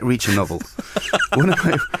to a Jack Reacher novel.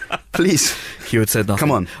 Please. Hugh had said nothing.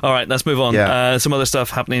 Come on. All right, let's move on. Yeah. Some other stuff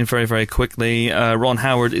happening very, very quickly. Ron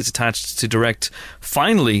Howard is attached to direct,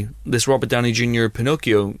 finally, this Robert Downey Jr.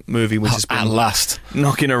 Pinocchio movie, which has been at last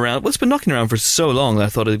knocking around. Well, it's been knocking around for so long that I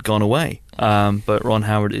thought it had gone away. But Ron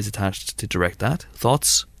Howard is attached to direct that.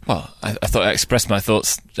 Thoughts? Well, I thought I expressed my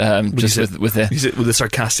thoughts just with the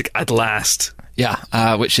sarcastic "at last."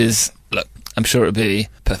 Yeah, which is, look, I'm sure it'll be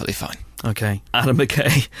perfectly fine. Okay. Adam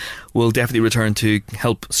McKay will definitely return to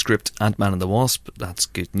help script Ant-Man and the Wasp. That's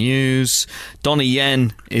good news. Donnie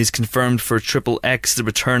Yen is confirmed for Triple X, The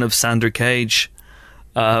Return of Sander Cage.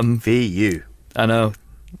 VU. I know.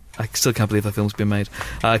 I still can't believe that film's been made.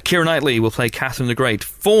 Keira Knightley will play Catherine the Great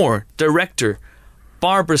for director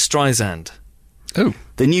Barbara Streisand. Oh.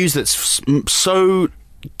 The news that's so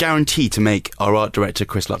guaranteed to make our art director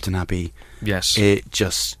Chris Lupton happy. Yes. It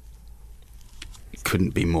just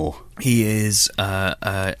couldn't be more. He is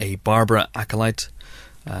a Barbara acolyte,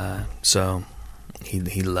 so he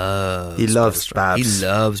loves Babs. He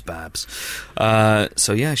loves Babs.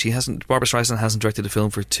 So yeah, Barbara Streisand hasn't directed a film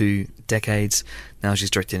for 2 decades. Now she's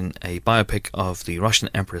directing a biopic of the Russian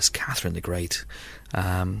Empress Catherine the Great.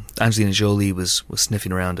 Angelina Jolie was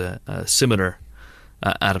sniffing around a similar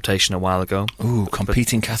adaptation a while ago. Ooh,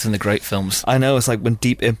 competing Catherine the Great films. I know, it's like when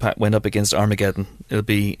Deep Impact went up against Armageddon. It'll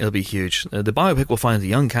be huge. The biopic will find the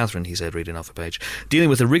young Catherine, he said, reading off a page, dealing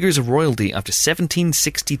with the rigours of royalty after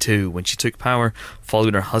 1762, when she took power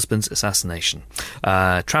following her husband's assassination.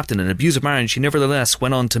 Trapped in an abusive marriage, she nevertheless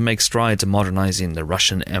went on to make strides in modernising the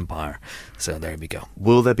Russian Empire. So there we go.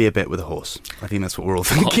 Will there be a bit with a horse? I think that's what we're all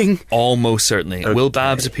thinking. Almost certainly. Okay. Will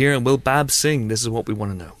Babs appear and will Babs sing? This is what we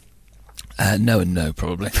want to know. No and no,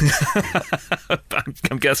 probably.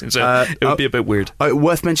 I'm guessing so. It would be a bit weird.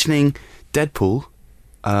 Worth mentioning Deadpool.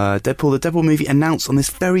 The Deadpool movie announced on this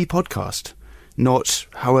very podcast, not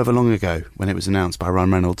however long ago when it was announced by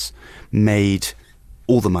Ryan Reynolds, made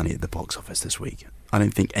all the money at the box office this week. I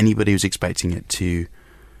don't think anybody was expecting it to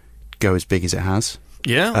go as big as it has.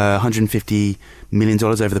 Yeah. $150 million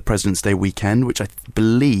over the President's Day weekend, which I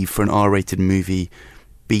believe for an R-rated movie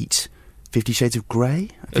beat 50 Shades of Grey,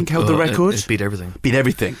 I think, held the record. It beat everything. Beat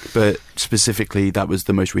everything, but specifically that was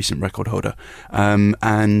the most recent record holder. And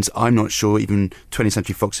I'm not sure even 20th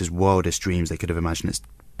Century Fox's wildest dreams they could have imagined it's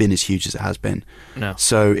been as huge as it has been. No.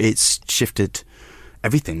 So it's shifted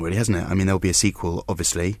everything, really, hasn't it? I mean, there'll be a sequel,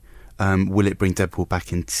 obviously. Will it bring Deadpool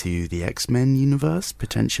back into the X-Men universe,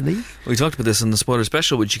 potentially? We talked about this in the spoiler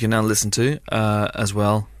special, which you can now listen to as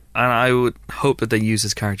well. And I would hope that they use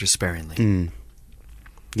his character sparingly.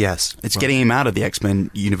 Yes, it's getting him out of the X-Men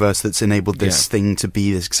universe that's enabled this thing to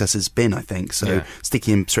be the success it's been, I think. So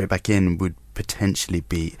sticking him straight back in would potentially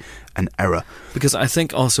be an error. Because I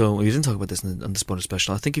think also, we didn't talk about this in the spoiler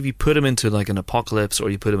special, I think if you put him into like an Apocalypse, or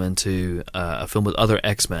you put him into a film with other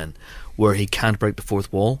X-Men where he can't break the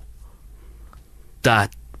fourth wall,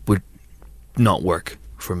 that would not work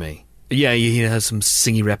for me. Yeah, he has some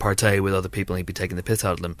singy repartee with other people and he'd be taking the piss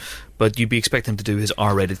out of them, but you'd be expecting him to do his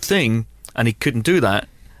R-rated thing, and he couldn't do that.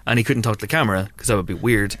 And he couldn't talk to the camera because that would be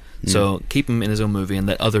weird. So keep him in his own movie and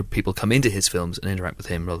let other people come into his films and interact with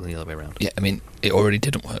him rather than the other way around. Yeah, I mean, it already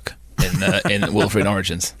didn't work in Wolverine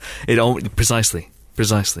Origins. Precisely.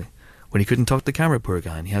 When he couldn't talk to the camera, poor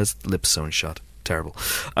guy, and he had his lips sewn shut. Terrible.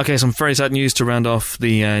 Okay, some very sad news to round off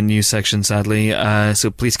the news section, sadly. So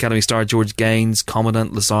Police Academy star George Gaines,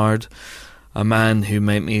 Commandant Lazard, a man who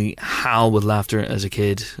made me howl with laughter as a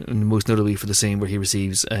kid, most notably for the scene where he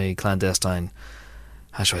receives a clandestine...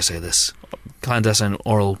 How shall I say this? Clandestine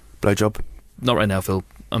oral... Blowjob? Not right now, Phil.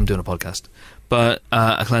 I'm doing a podcast. But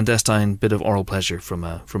a clandestine bit of oral pleasure from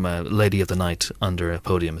a lady of the night under a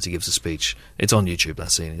podium as he gives a speech. It's on YouTube,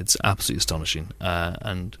 that scene. It's absolutely astonishing.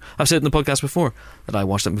 And I've said in the podcast before that I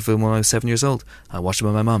watched that film when I was 7 years old. I watched it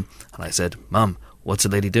with my mum, and I said, "Mum, what's the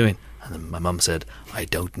lady doing?" And then my mum said, "I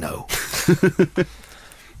don't know."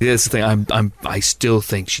 Yeah, that's the thing. I still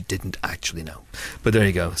think she didn't actually know. But there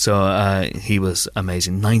you go. So he was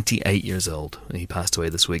amazing. 98 years old. He passed away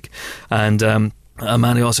this week. And a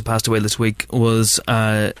man who also passed away this week was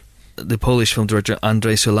the Polish film director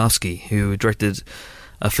Andrzej Sulawski, who directed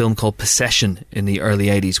a film called Possession in the early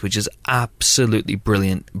 80s, which is absolutely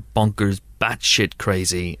brilliant, bonkers, batshit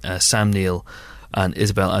crazy. Sam Neill and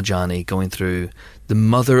Isabel Adjani going through the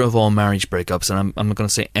mother of all marriage breakups. And I'm not going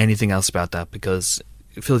to say anything else about that because...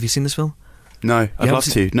 Phil, have you seen this film? No, I'd love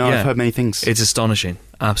to. No, yeah. I've heard many things. It's astonishing,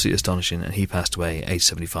 absolutely astonishing. And he passed away, age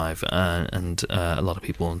 75. And a lot of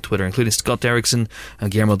people on Twitter, including Scott Derrickson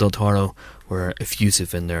and Guillermo del Toro, were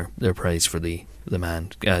effusive in their praise for the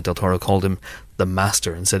man. Del Toro called him the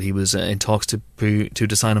master and said he was in talks to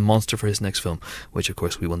design a monster for his next film, which of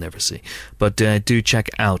course we will never see. But do check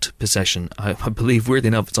out Possession. I believe, weirdly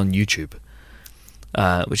enough, it's on YouTube.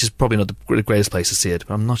 Which is probably not the greatest place to see it,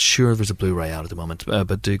 but I'm not sure if there's a Blu-ray out at the moment.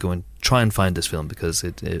 But do go and try and find this film because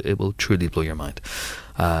it will truly blow your mind.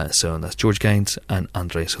 So that's George Gaines and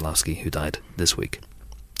Andrzej Sulawski, who died this week.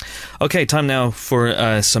 Okay, time now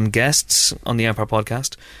for some guests on the Empire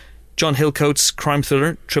podcast. John Hillcoat's crime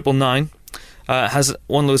thriller 999 has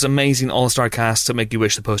one of those amazing all-star casts that make you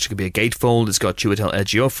wish the poster could be a gatefold. It's got Chiwetel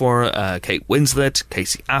Ejiofor, Kate Winslet,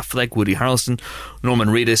 Casey Affleck, Woody Harrelson, Norman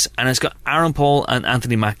Reedus, and it's got Aaron Paul and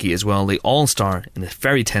Anthony Mackie as well. They all star in this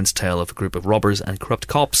very tense tale of a group of robbers and corrupt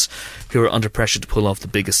cops who are under pressure to pull off the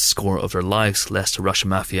biggest score of their lives, lest the Russian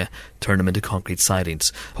mafia turn them into concrete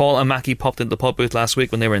sightings. Paul and Mackie popped into the pub booth last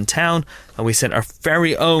week when they were in town, and we sent our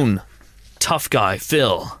very own tough guy,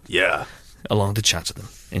 Phil, along to chat to them.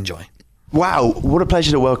 Enjoy. Wow, what a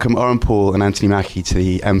pleasure to welcome Aaron Paul and Anthony Mackie to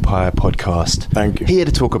the Empire podcast. Thank you. Here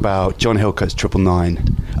to talk about John Hillcoat's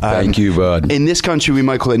 999. Thank you, bud. In this country, we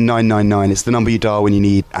might call it 999. It's the number you dial when you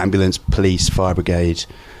need ambulance, police, fire brigade.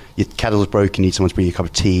 Your kettle's broken, you need someone to bring you a cup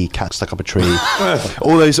of tea, cat stuck up a tree.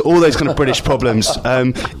 all those kind of British problems.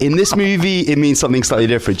 In this movie, it means something slightly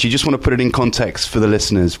different. Do you just want to put it in context for the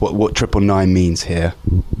listeners, what 999 means here?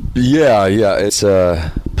 Yeah, it's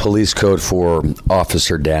a police code for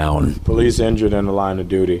officer down. Police injured in the line of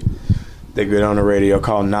duty. They get on the radio,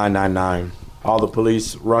 call 999. All the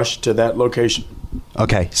police rush to that location.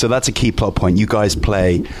 Okay, so that's a key plot point. You guys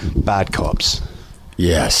play bad cops.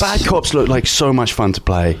 Yes. Bad cops look like so much fun to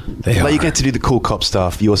play. They are. You get to do the cool cop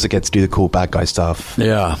stuff. You also get to do the cool bad guy stuff.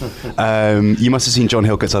 Yeah. You must have seen John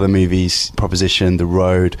Hillcoat's other movies, Proposition, The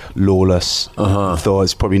Road, Lawless. Thought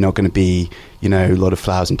it's probably not going to be, a lot of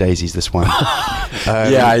flowers and daisies, this one.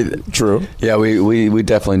 True. Yeah, we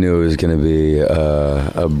definitely knew it was going to be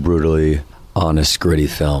a brutally honest, gritty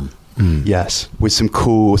film. Yes, with some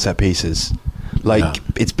cool set pieces.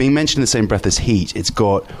 It's being mentioned in the same breath as Heat. It's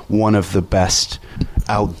got one of the best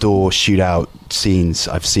outdoor shootout scenes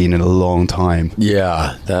I've seen in a long time.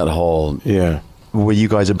 Yeah, that whole... Yeah. Where you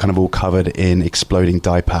guys are kind of all covered in exploding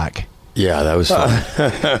dye pack. Yeah, that was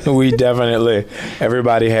fun. We definitely...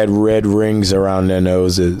 Everybody had red rings around their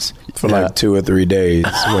noses for 2 or 3 days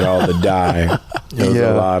with all the dye. There was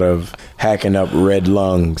a lot of hacking up red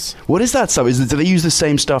lungs. What is that stuff? Do they use the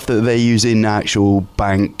same stuff that they use in actual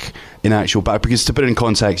bank... because to put it in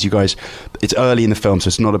context, you guys, it's early in the film, so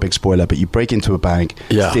it's not a big spoiler, but you break into a bank,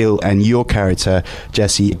 steal, and your character,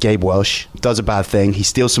 Jesse, Gabe Welsh, does a bad thing. He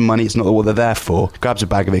steals some money, it's not what they're there for, grabs a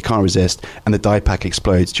bag of it, can't resist, and the dye pack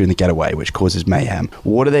explodes during the getaway, which causes mayhem.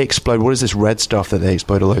 What do they explode? What is this red stuff that they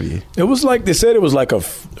explode all over you? It was like, they said it was like a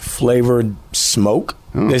flavored smoke.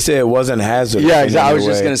 They said it wasn't hazardous. Yeah, exactly. I was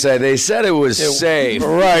just going to say, they said it was safe.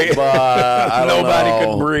 Right. But nobody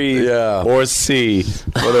could breathe or see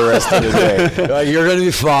for the rest of the day. You're going to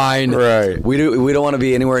be fine. Right. We don't want to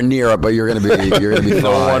be anywhere near it, but you're going to be fine.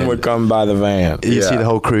 No one would come by the van. You see the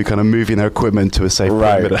whole crew kind of moving their equipment to a safe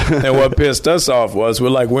perimeter. And what pissed us off was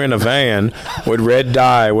we're in a van with red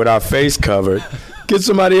dye with our face covered. Get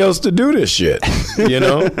somebody else to do this shit,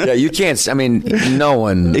 Yeah, you can't. I mean, no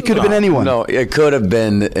one. It could have been anyone. No, it could have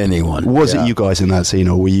been anyone. Was it you guys in that scene,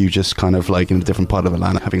 or were you just kind of like in a different part of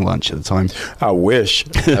Atlanta having lunch at the time? I wish.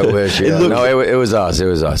 Yeah. It was us. It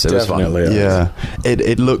was us. It Definitely was fun. Yeah.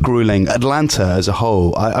 It looked grueling. Atlanta as a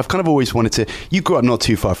whole, I've kind of always wanted to... You grew up not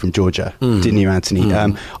too far from Georgia, didn't you, Anthony?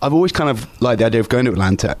 I've always kind of liked the idea of going to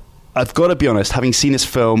Atlanta I've got to be honest, having seen this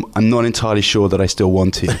film, I'm not entirely sure that I still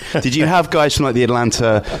want to. Did you have guys from like the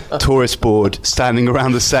Atlanta tourist board standing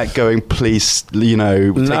around the set going, please, taking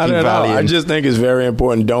Not at all. Valium? I just think it's very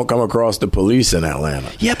important, don't come across the police in Atlanta.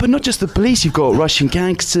 Yeah, but not just the police. You've got Russian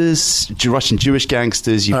gangsters, Russian Jewish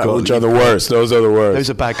gangsters. You've got which are the worst. Those are the worst. Those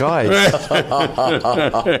are bad guys.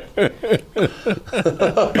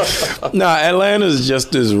 No, Atlanta's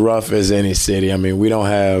just as rough as any city. I mean, we don't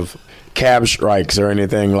have cab strikes or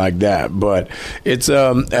anything like that, but it's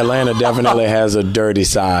Atlanta definitely has a dirty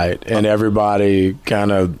side, and everybody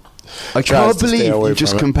kind of I can't believe you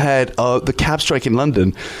just compared the cab strike in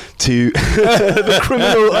London to the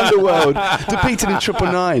criminal underworld depicted in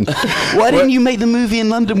 999. Why didn't you make the movie in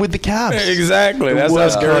London with the cabs? Exactly. That's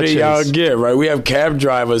how dirty y'all get, right? We have cab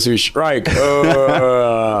drivers who strike.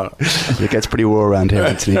 It gets pretty raw around here,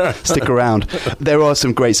 Anthony. Stick around. There are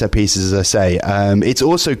some great set pieces, as I say. It's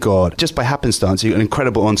also got, just by happenstance, an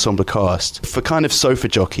incredible ensemble cast for kind of sofa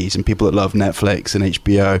jockeys and people that love Netflix and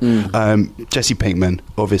HBO. Jesse Pinkman,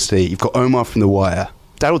 obviously. You've got Omar from The Wire.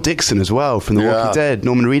 Daryl Dixon as well from The Walking Dead.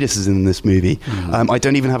 Norman Reedus is in this movie. I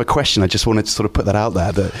don't even have a question. I just wanted to sort of put that out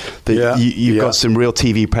there that you've got some real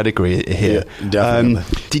TV pedigree here. Yeah, definitely.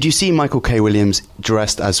 Did you see Michael K. Williams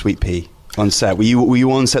dressed as Sweet Pea on set? Were you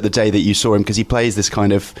on set the day that you saw him? Because he plays this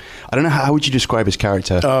kind of, I don't know, how would you describe his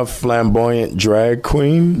character? Flamboyant drag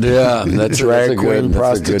queen. Yeah, that's drag a queen, good,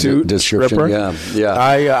 prostitute, description. stripper. Yeah.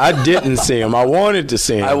 I didn't see him. I wanted to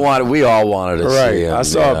see him. We all wanted to see him. I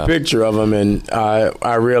saw a picture of him, and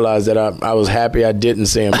I realized that I was happy I didn't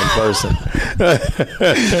see him in person.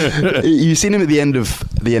 You've seen him at the end of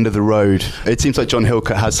the road. It seems like John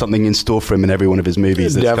Hillcoat has something in store for him in every one of his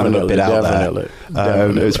movies. That's kind of a bit out there.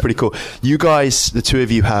 It was pretty cool. You guys, the two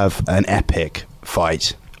of you, have an epic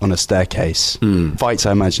fight on a staircase. Fights,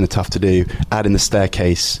 I imagine, are tough to do. Adding the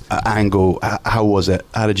staircase angle, how was it?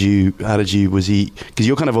 Was he? Because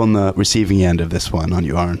you're kind of on the receiving end of this one, aren't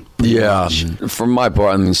you, Aaron? Yeah, for my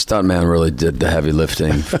part, I mean, Stuntman really did the heavy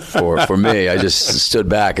lifting for me. I just stood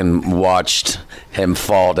back and watched him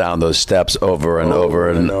fall down those steps over and over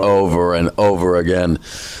and over again.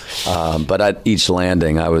 But at each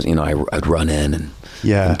landing, I was, I'd run in and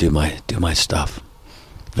do my stuff.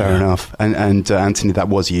 Fair enough. And Anthony, that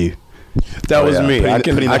was you. That was me. I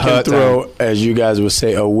can throw, down. as you guys would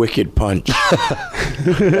say, a wicked punch.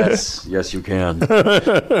 Yes, you can.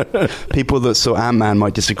 People that saw Ant-Man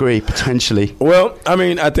might disagree, potentially. Well, I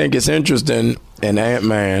mean, I think it's interesting in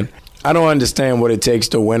Ant-Man. I don't understand what it takes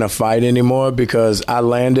to win a fight anymore, because I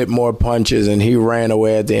landed more punches and he ran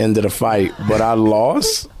away at the end of the fight, but I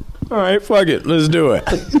lost. All right, fuck it. Let's do it.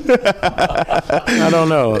 I don't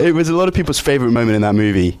know. It was a lot of people's favorite moment in that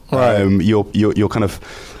movie. Right. Your kind of,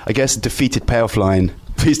 I guess, defeated payoff line.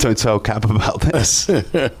 Please don't tell Cap about this.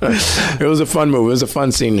 It was a fun movie. It was a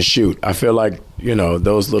fun scene to shoot. I feel like,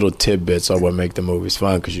 those little tidbits are what make the movies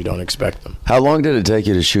fun, because you don't expect them. How long did it take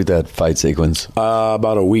you to shoot that fight sequence?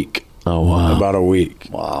 About a week. Oh, wow. About a week.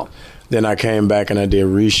 Wow. Then I came back and I did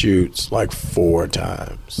reshoots like 4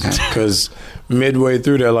 times. Because midway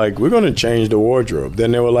through, they're like, we're going to change the wardrobe.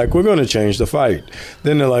 Then they were like, we're going to change the fight.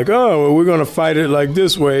 Then they're like, oh, well, we're going to fight it like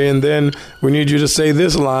this way, and then we need you to say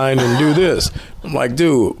this line and do this. I'm like,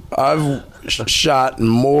 dude, I've shot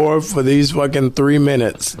more for these fucking 3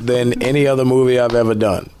 minutes than any other movie I've ever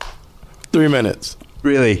done. 3 minutes.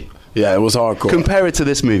 Really? Yeah, it was hardcore. Compare it to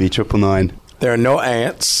this movie, 999. There are no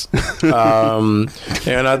ants.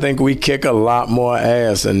 And I think we kick a lot more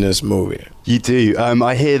ass in this movie. You do.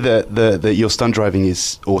 I hear that your stunt driving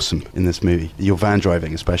is awesome in this movie. Your van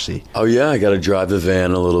driving, especially. Oh, yeah, I got to drive the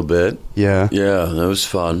van a little bit. Yeah. Yeah, that was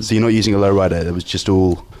fun. So you're not using a lowrider. It was just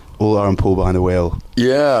all Aaron Paul behind the wheel.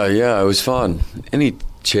 Yeah, it was fun. Any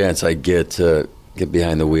chance I get to get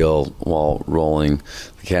behind the wheel while rolling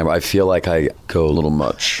the camera, I feel like I go a little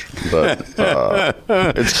much, but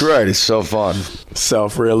it's great. It's so fun.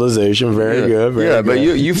 Self-realization, very good. Very good. But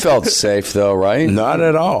you felt safe though, right? Not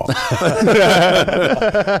at all.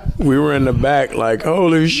 We were in the back like,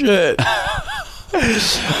 holy shit.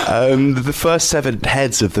 The first 7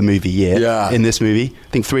 heads of the movie in this movie, I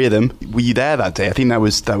think 3 of them, were you there that day? I think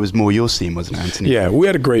that was more your scene, wasn't it, Anthony? Yeah, we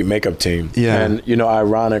had a great makeup team. Yeah. And,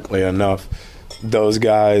 ironically enough, those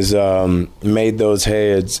guys made those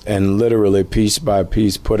heads and literally piece by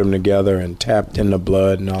piece put them together and tapped in the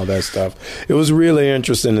blood and all that stuff. It was really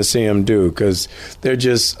interesting to see them do, because they're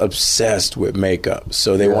just obsessed with makeup.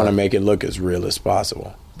 So they want to make it look as real as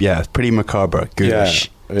possible. Yeah, it's pretty macabre, ghoulish.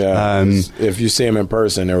 Yeah. Yeah. If you see him in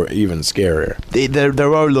person, they're even scarier.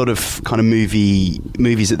 There are a lot of kind of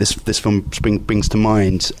movies that this film brings to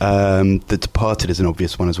mind. The Departed is an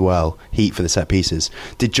obvious one as well. Heat for the set pieces.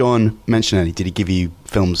 Did John mention any? Did he give you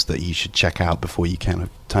films that you should check out before you kind of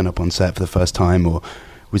turn up on set for the first time, or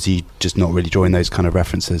was he just not really drawing those kind of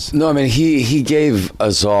references? No, I mean, he gave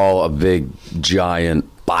us all a big, giant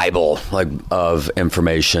Bible of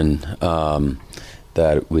information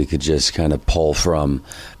that we could just kind of pull from.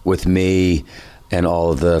 With me and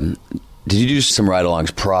all of the... Did you do some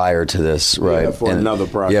ride-alongs prior to this, right? Yeah, for another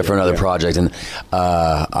project. Yeah, for another project. And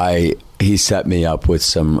he set me up with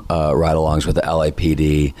some ride-alongs with the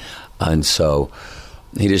LAPD. And so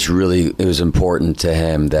he just really... It was important to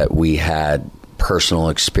him that we had personal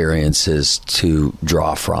experiences to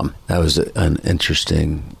draw from. That was an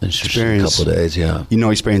interesting couple of days. Yeah, you not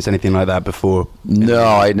experienced anything like that before? No,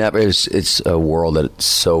 I never. It's a world that's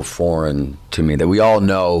so foreign to me that we all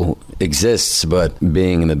know exists, but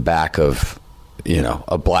being in the back of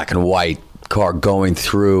a black and white car going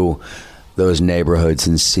through those neighborhoods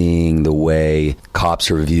and seeing the way cops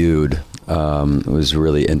are viewed was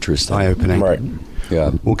really interesting. Eye-opening. Right.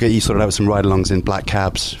 Yeah, we'll get you sorted out with some ride-alongs in black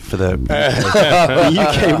cabs for the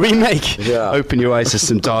UK remake. Yeah. Open your eyes to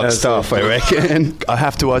some dark stuff, I reckon. I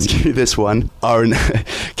have to ask you this one.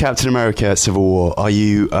 Captain America Civil War, are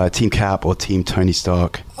you Team Cap or Team Tony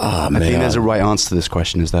Stark? I think there's a right answer to this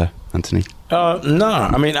question, is there, Anthony? No,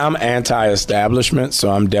 I mean, I'm anti-establishment, so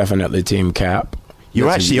I'm definitely Team Cap. You're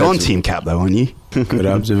actually on Team Cap, though, aren't you? Good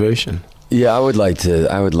observation. Yeah, I would like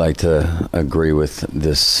to agree with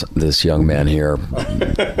this young man here.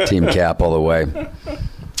 Team Cap all the way.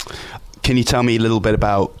 Can you tell me a little bit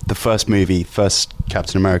about the first movie? First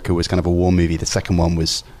Captain America was kind of a war movie. The second one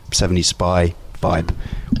was 70s spy vibe.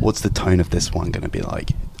 What's the tone of this one going to be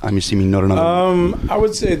like? I'm assuming not another I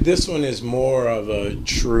would say this one is more of a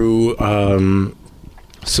true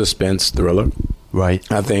suspense thriller. Right.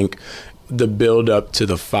 I think the build up to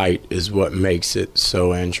the fight is what makes it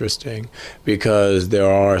so interesting, because there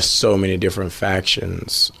are so many different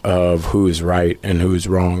factions of who's right and who's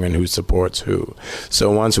wrong and who supports who.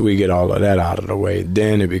 So once we get all of that out of the way,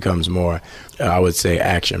 then it becomes more, I would say,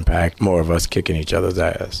 action-packed, more of us kicking each other's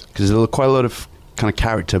ass. Because there's quite a lot of kind of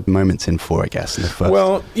character moments in 4, I guess, in the first.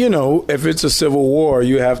 Well, if it's a civil war,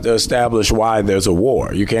 you have to establish why there's a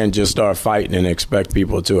war. You can't just start fighting and expect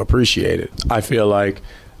people to appreciate it. I feel like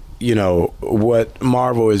what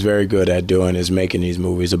Marvel is very good at doing is making these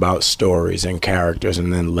movies about stories and characters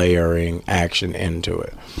and then layering action into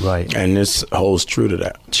it. Right. And this holds true to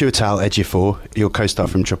that. Chiwetel Ejiofor, your co-star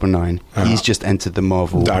from 999, he's just entered the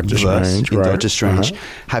Marvel Doctor Strange, right. right. Doctor Strange.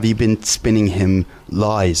 Have you been spinning him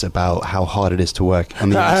lies about how hard it is to work on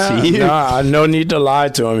the MCU? No need to lie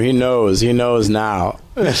to him. He knows now.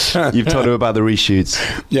 You've told him about the reshoots.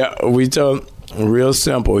 Yeah, we told... Real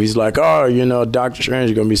simple. He's like, Doctor Strange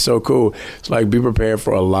is going to be so cool. It's like, be prepared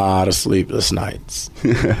for a lot of sleepless nights.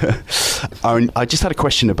 I just had a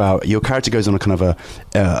question about your character goes on a kind of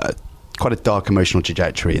quite a dark emotional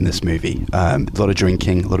trajectory in this movie. A lot of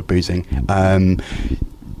drinking, a lot of boozing. Actors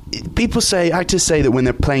say that when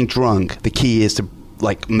they're playing drunk, the key is to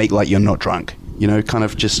make like you're not drunk. Kind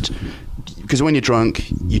of just... Because when you're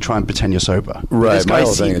drunk, you try and pretend you're sober. Right.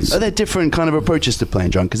 Are there different kind of approaches to playing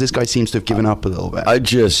drunk? Because this guy seems to have given up a little bit. I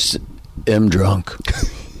just am drunk.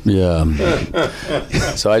 Yeah.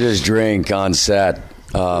 So I just drink on set.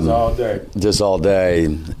 All day. Just all day.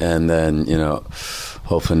 And then,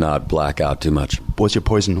 hopefully not black out too much. What's your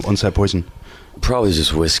poison? On-set poison? Probably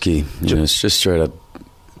just whiskey. It's just straight up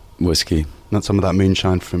whiskey. Not some of that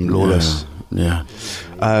moonshine from Lawless. Yeah.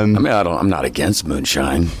 I'm not against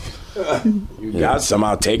moonshine. You got some,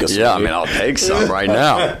 I'll take a swig. Yeah, I'll take some right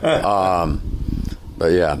now. But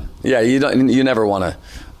yeah, you never want to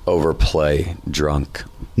overplay drunk.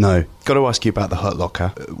 No. Got to ask you about the Hurt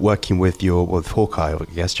Locker, working with Hawkeye, I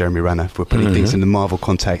guess, Jeremy Renner, if we're putting things in the Marvel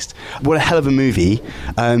context. What a hell of a movie,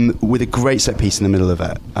 with a great set piece in the middle of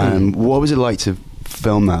it. What was it like to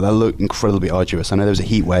film that? That looked incredibly arduous. I know there was a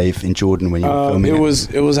heat wave in Jordan when you were filming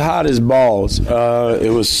it. It was hot as balls.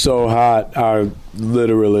 It was so hot.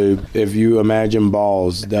 Literally, if you imagine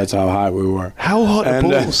balls, that's how hot we were. How hot are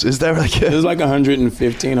balls? Is there it was like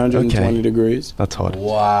 115, 120 degrees. That's hot.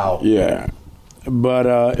 Wow. Yeah.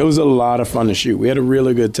 But it was a lot of fun to shoot. We had a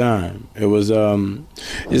really good time. It was,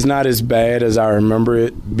 It's not as bad as I remember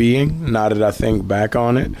it being, now that I think back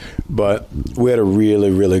on it. But we had a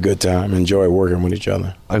really, really good time. Enjoyed working with each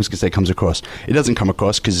other. I was going to say comes across. It doesn't come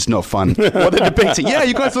across because it's not fun. Well, they're debating. Yeah,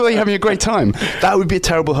 you guys look like you're having a great time. That would be a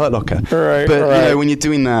terrible Hurt Locker. Right, but right. you know, when you're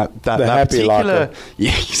doing that happy particular, locker.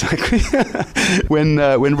 yeah, exactly. when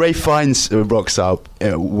Ray Fiennes rocks up,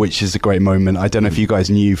 which is a great moment. I don't know if you guys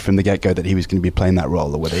knew from the get go that he was going to be playing that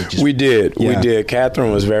role, or whether they just we did. Yeah.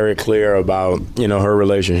 Catherine was very clear about her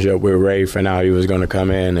relationship with Rafe and how he was going to come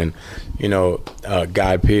in, and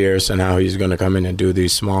Guy Pearce and how he's going to come in and do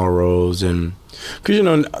these small roles, and because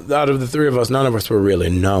out of the three of us, none of us were really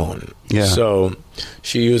known. Yeah. So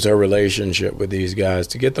she used her relationship with these guys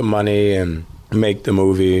to get the money and make the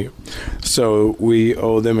movie. So we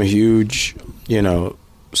owe them a huge,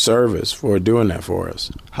 service for doing that for us.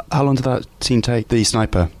 How long did that scene take? The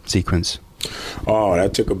sniper sequence. Oh,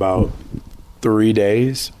 that took about 3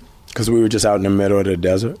 days because we were just out in the middle of the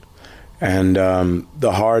desert. And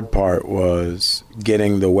the hard part was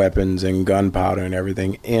getting the weapons and gunpowder and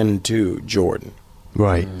everything into Jordan.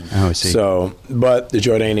 Right. Oh, I see. So, but the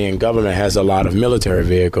Jordanian government has a lot of military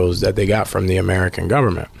vehicles that they got from the American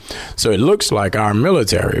government. So it looks like our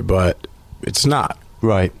military, but it's not.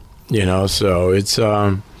 Right. So it's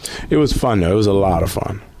it was fun though. It was a lot of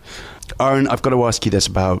fun. Aaron, I've got to ask you this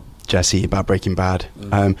about Jesse, about Breaking Bad.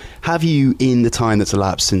 Have you, in the time that's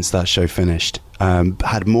elapsed since that show finished,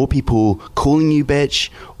 had more people calling you bitch,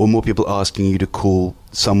 or more people asking you to call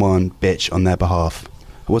someone bitch on their behalf?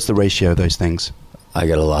 What's the ratio of those things? I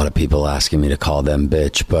get a lot of people asking me to call them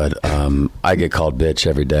bitch, but I get called bitch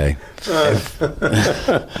every day.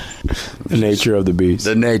 The nature of the beast.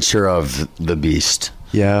 The nature of the beast.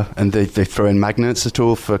 Yeah, and they throw in magnets at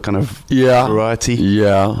all for kind of variety?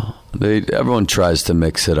 Yeah. Everyone tries to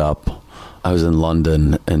mix it up. I was in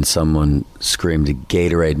London and someone screamed,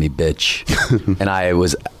 "Gatorade me, bitch." And I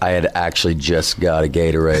had actually just got a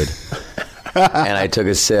Gatorade. And I took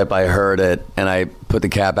a sip, I heard it, and I put the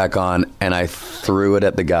cap back on, and I threw it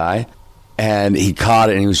at the guy. And he caught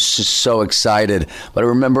it, and he was just so excited. But I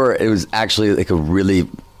remember it was actually like a really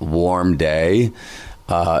warm day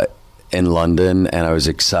in London, and I was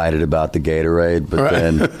excited about the Gatorade, but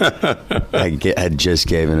then I had just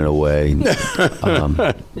given it away.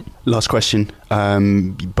 Last question.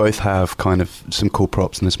 You both have kind of some cool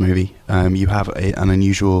props in this movie. You have an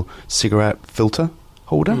unusual cigarette filter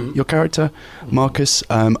holder, your character, Marcus.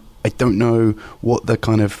 I don't know what the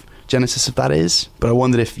kind of genesis of that is, but I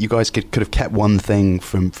wondered if you guys could have kept one thing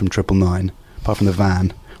from 999, apart from the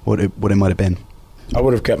van, what it might have been. I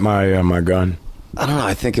would have kept my gun. I don't know.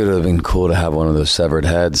 I think it would have been cool to have one of those severed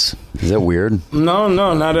heads. Is that weird? No,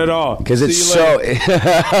 not at all. Because it's so...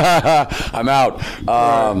 I'm out.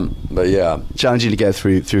 But yeah. Challenging to get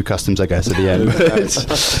through customs, I guess, at the end.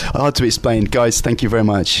 It's hard to explain. Guys, thank you very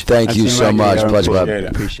much. Thank you so much. Pleasure.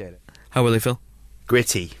 Appreciate it. How were they, Phil?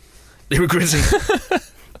 Gritty. They were gritty.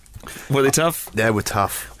 Were they tough? They were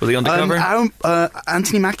tough. Were they undercover?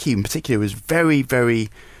 Anthony Mackie in particular was very, very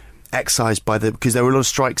excised because there were a lot of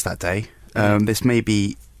strikes that day. This may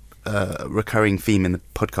be a recurring theme in the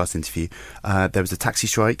podcast interview. There was a taxi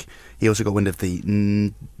strike. He also got wind of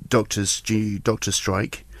the doctor's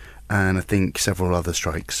strike, and I think several other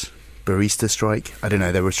strikes. Barista strike. I don't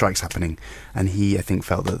know. There were strikes happening, and he, I think,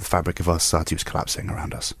 felt that the fabric of our society was collapsing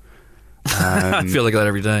around us. I feel like that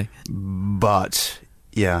every day. But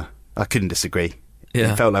yeah, I couldn't disagree.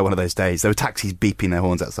 Yeah. It felt like one of those days. There were taxis beeping their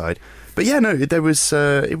horns outside. But yeah, no, they were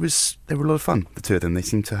a lot of fun, the two of them. They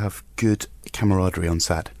seemed to have good camaraderie on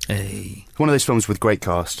set. Hey. One of those films with great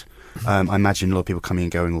cast. I imagine a lot of people coming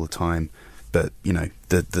and going all the time. But,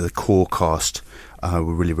 the core cast were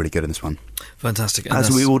really, really good in this one. Fantastic. And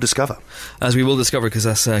As we will discover. As we will discover, because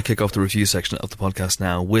let's kick off the review section of the podcast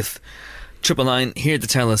now with 999 here to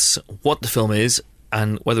tell us what the film is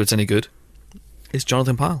and whether it's any good is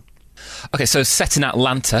Jonathan Pyle. Okay, so set in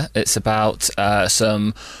Atlanta, it's about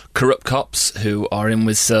some corrupt cops who are in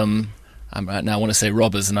with some, right now I want to say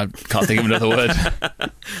robbers and I can't think of another word.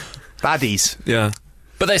 Baddies. Yeah.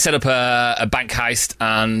 But they set up a bank heist,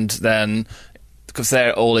 and then, because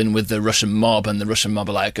they're all in with the Russian mob, and the Russian mob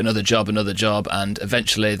are like, another job, and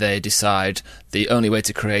eventually they decide the only way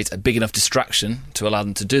to create a big enough distraction to allow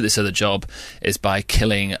them to do this other job is by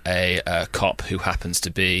killing a cop who happens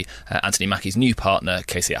to be Anthony Mackie's new partner,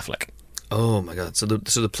 Casey Affleck. Oh my God. So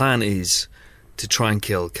the plan is to try and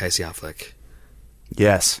kill Casey Affleck.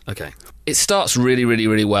 Yes. Okay. It starts really, really,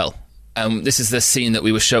 really well. This is the scene that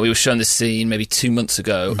we were shown this scene maybe 2 months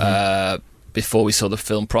ago. before we saw the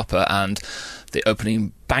film proper, and the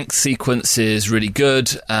opening bank sequence is really good,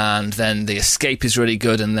 and then the escape is really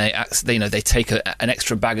good, and they take an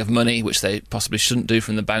extra bag of money, which they possibly shouldn't do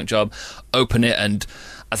from the bank job, open it, and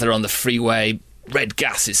as they're on the freeway, red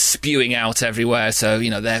gas is spewing out everywhere, so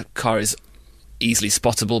their car is easily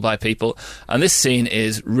spottable by people. And this scene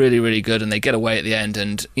is really, really good, and they get away at the end,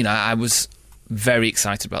 and I was very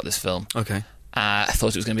excited about this film. Okay. I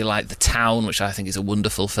thought it was going to be like The Town, which I think is a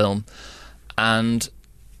wonderful film, and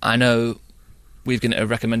I know we've given it a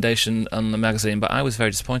recommendation on the magazine, but I was very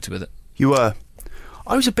disappointed with it. You were.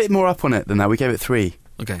 I was a bit more up on it than that. We gave it 3.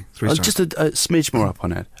 Okay, 3 stars. Just a smidge more up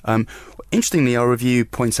on it. Interestingly, our review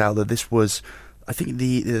points out that this was, I think,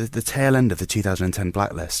 the tail end of the 2010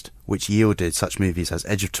 blacklist, which yielded such movies as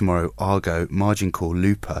Edge of Tomorrow, Argo, Margin Call,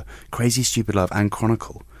 Looper, Crazy Stupid Love, and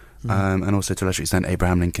Chronicle. And also, to a lesser extent,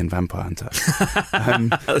 Abraham Lincoln, Vampire Hunter.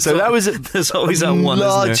 So that was there's always that one,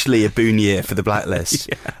 largely a boon year for the blacklist.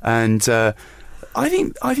 Yeah. And I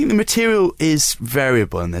think the material is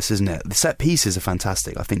variable in this, isn't it? The set pieces are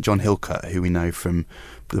fantastic. I think John Hillcutt, who we know from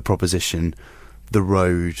The Proposition, The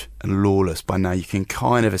Road, and Lawless, by now you can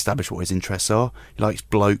kind of establish what his interests are. He likes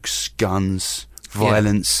blokes, guns,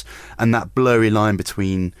 violence, and that blurry line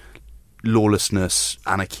between lawlessness,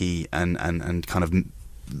 anarchy, and kind of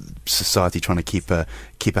society trying to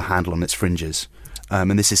keep a handle on its fringes.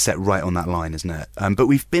 And this is set right on that line, isn't it? But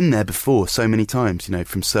we've been there before so many times.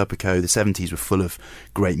 From Serpico, the 70s were full of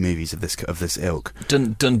great movies of this ilk.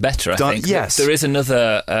 Done better, I think. Yes. There is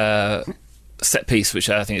another set piece which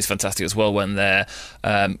I think is fantastic as well, when they're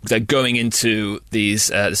going into this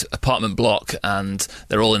apartment block, and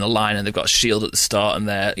they're all in a line, and they've got a shield at the start, and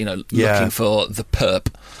they're looking for the perp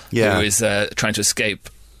who is trying to escape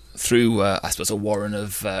through, I suppose, a warren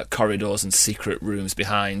of corridors and secret rooms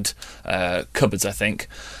behind cupboards, I think.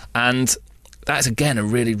 And that's, again, a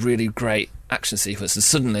really, really great action sequence. And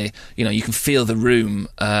suddenly, you can feel the room,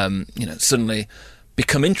 suddenly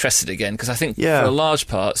become interested again. Because I think for large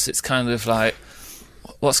parts, it's kind of like,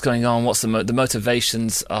 what's going on? What's the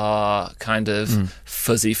motivations are kind of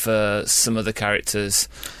fuzzy for some of the characters.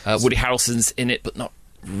 Woody Harrelson's in it, but not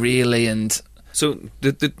really, and... So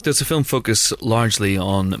does the film focus largely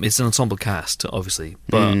on... It's an ensemble cast, obviously,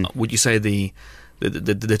 but would you say the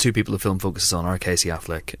two people the film focuses on are Casey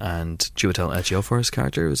Affleck and Chiwetel Ejiofor's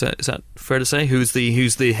character? Is that fair to say? Who's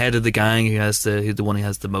the head of the gang? Who's the one who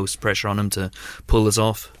has the most pressure on him to pull this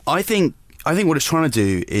off? I think what it's trying to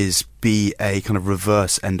do is be a kind of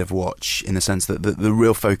reverse End of Watch, in the sense that the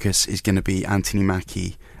real focus is going to be Anthony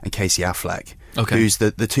Mackie and Casey Affleck. Okay. Who's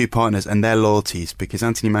the two partners and their loyalties, because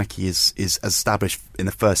Anthony Mackie is established in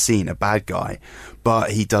the first scene a bad guy,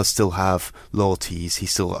 but he does still have loyalties. He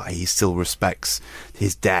still respects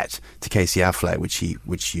his debt to Casey Affleck,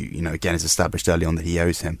 which again is established early on that he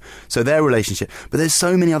owes him. So their relationship. But there's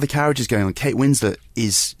so many other characters going on. Kate Winslet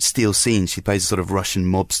is still seen. She plays a sort of Russian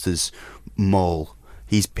mobster's mole.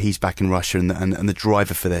 He's back in Russia, and the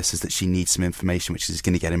driver for this is that she needs some information which is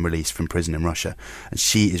going to get him released from prison in Russia. And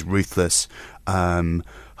she is ruthless.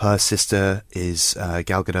 Her sister is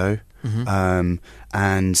Gal Gadot.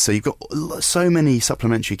 And so you've got so many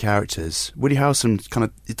supplementary characters. Woody Harrelson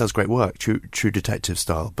it does great work, true detective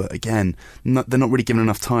style, but again, they're not really given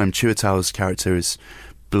enough time. Chiwetel's character is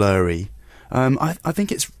blurry. I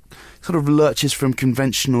think it's sort of lurches from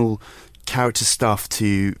conventional character stuff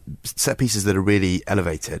to set pieces that are really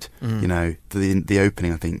elevated. The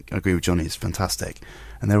opening, I think, I agree with Johnny, is fantastic,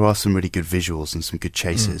 and there are some really good visuals and some good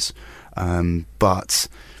chases. But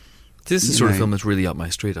this is the sort of film that's really up my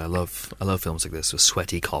street. I love films like this with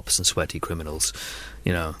sweaty cops and sweaty criminals.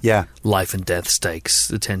 Life and death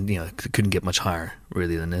stakes. Couldn't get much higher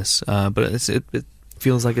really than this. But it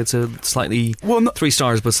feels like it's a slightly 3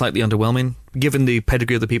 stars, but slightly underwhelming given the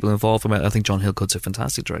pedigree of the people involved. I think John Hillcutt's a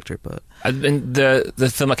fantastic director, but and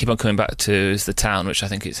the film I keep on coming back to is The Town, which I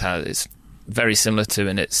think it's very similar to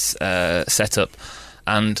in its setup,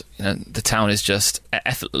 and The Town is just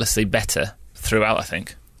effortlessly better throughout, I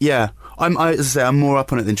think. Yeah, as I say, I'm more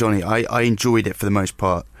up on it than Johnny. I enjoyed it for the most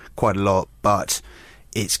part quite a lot, but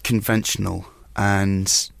it's conventional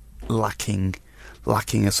and lacking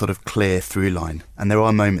a sort of clear through line. And there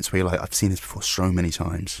are moments where you're like, I've seen this before so many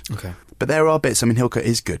times. Okay. But there are bits, Hillcutt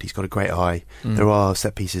is good. He's got a great eye. There are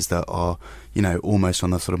set pieces that are, almost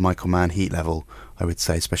on the sort of Michael Mann Heat level, I would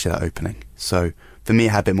say, especially that opening. So for me,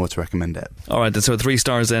 it had a bit more to recommend it. All right, so 3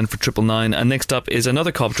 stars then for 999. And next up is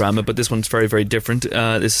another cop drama, but this one's very, very different.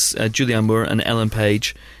 This is Julianne Moore and Ellen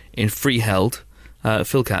Page in Freeheld.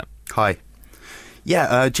 Phil Capp. Hi.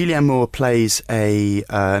 Yeah, Julianne Moore plays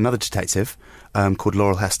another detective called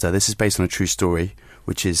Laurel Hester. This is based on a true story,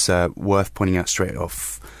 which is worth pointing out straight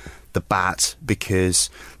off the bat, because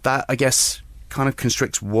that, I guess, kind of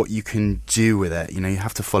constricts what you can do with it. You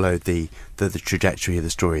have to follow the trajectory of the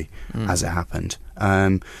story as it happened.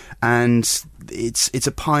 And it's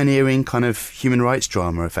a pioneering kind of human rights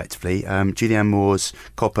drama, effectively. Julianne Moore's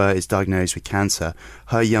Copper is diagnosed with cancer.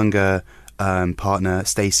 Her younger partner,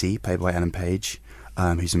 Stacey, played by Ellen Page,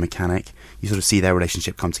 who's a mechanic, you sort of see their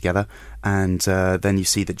relationship come together, and then you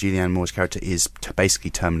see that Julianne Moore's character is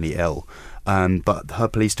basically terminally ill. But her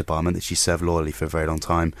police department, that she served loyally for a very long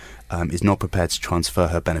time, is not prepared to transfer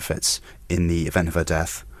her benefits in the event of her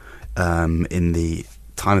death, in the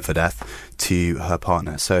time of her death, to her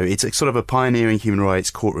partner. So it's sort of a pioneering human rights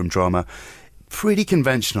courtroom drama. Pretty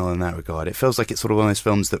conventional in that regard. It feels like it's sort of one of those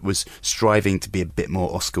films that was striving to be a bit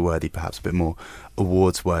more Oscar-worthy, perhaps a bit more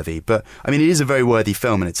awards-worthy. But, I mean, it is a very worthy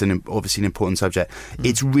film, and it's obviously an important subject.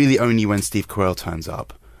 It's really only when Steve Carell turns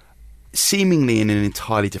up, seemingly in an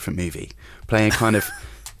entirely different movie, playing a kind of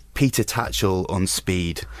Peter Tatchell on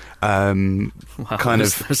speed, kind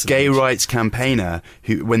of gay rights campaigner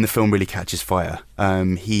who, when the film really catches fire,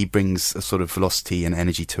 he brings a sort of velocity and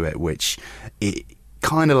energy to it, which it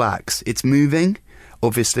kind of lacks. It's moving,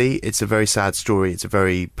 obviously. It's a very sad story. It's a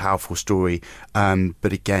very powerful story.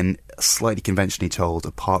 But again, slightly conventionally told,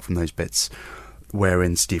 apart from those bits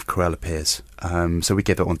wherein Steve Carell appears. So we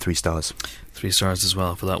give that one 3 stars. 3 stars as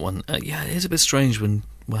well for that one. Yeah, it is a bit strange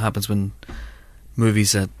what happens when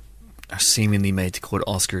movies that are seemingly made to quote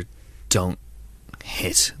Oscar don't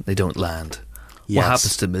hit. They don't land. Yes. What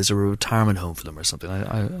happens to them? Is there a retirement home for them or something?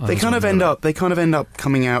 They kind of end up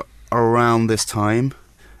coming out around this time,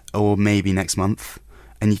 or maybe next month,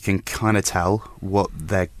 and you can kind of tell what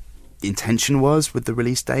their intention was with the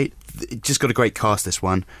release date. It just got a great cast, this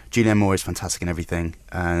one. Julianne Moore is fantastic in everything.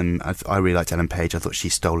 I really liked Ellen Page. I thought she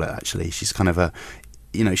stole it, actually. She's kind of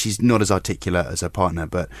she's not as articulate as her partner,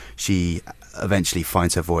 but she eventually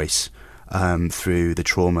finds her voice through the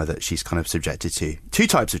trauma that she's kind of subjected to. 2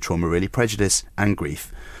 types of trauma, really, prejudice and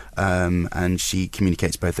grief. And she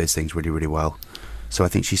communicates both those things really, really well. So I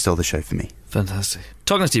think she stole the show for me. Fantastic.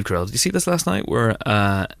 Talking to Steve Carell, did you see this last night where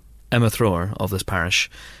Emma Thrower of This Parish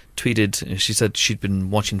tweeted, she said she'd been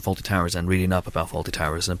watching Fawlty Towers and reading up about Fawlty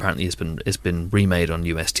Towers, and apparently it's been remade on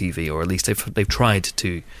US TV, or at least they've tried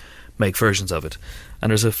to make versions of it.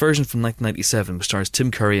 And there's a version from 1997 which stars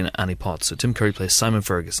Tim Curry and Annie Potts. So Tim Curry plays Simon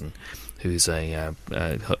Ferguson, who's a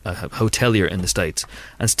hotelier in the States,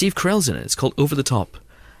 and Steve Carell's in it. It's called Over the Top.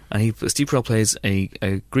 And Steve Carell plays a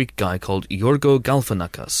Greek guy called Yorgo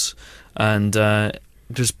Galfanakos. And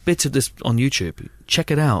there's bits of this on YouTube.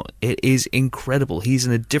 Check it out. It is incredible. He's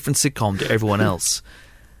in a different sitcom to everyone else.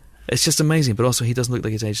 It's just amazing. But also, he doesn't look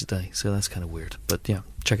like his age today. So that's kind of weird. But yeah,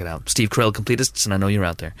 check it out. Steve Carell, completists, and I know you're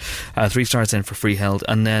out there. 3 stars then for Freeheld.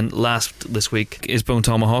 And then last this week is Bone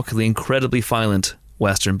Tomahawk, the incredibly violent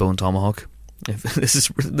Western Bone Tomahawk. This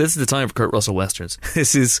is the time for Kurt Russell westerns.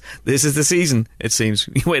 This is the season. It seems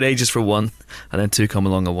you wait ages for one, and then 2 come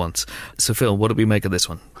along at once. So Phil, what did we make of this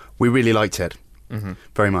one? We really liked it,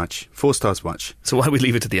 very much. 4 stars much. So why we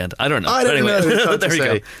leave it to the end? I don't know. I don't know. There you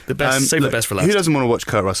go. The best. Save the best for last. Who doesn't want to watch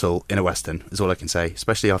Kurt Russell in a western? Is all I can say.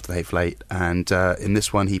 Especially after The Hateful Eight. And in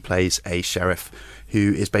this one, he plays a sheriff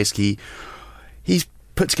who is basically he's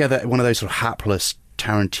put together one of those sort of hapless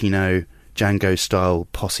Tarantino Django-style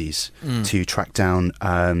posses to track down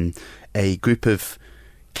a group of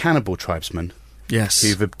cannibal tribesmen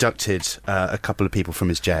who've abducted a couple of people from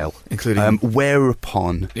his jail, including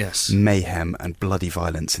whereupon mayhem and bloody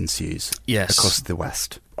violence ensues across the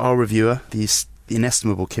West. Our reviewer, the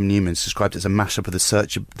inestimable Kim Newman, described it as a mashup of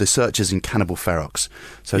the Searchers and Cannibal Ferox.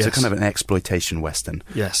 So it's a kind of an exploitation western.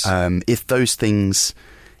 Yes. If those things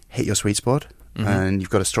hit your sweet spot and you've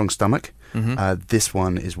got a strong stomach, this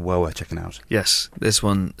one is well worth checking out. Yes, this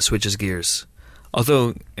one switches gears.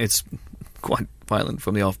 Although it's quite violent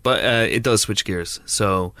from the off, but it does switch gears.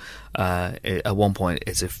 So at one point,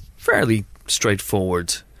 it's a fairly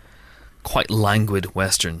straightforward, quite languid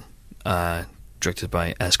Western directed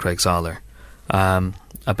by S. Craig Zahler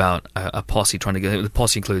about a posse trying to get... The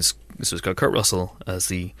posse includes... This has got Kurt Russell as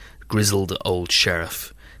the grizzled old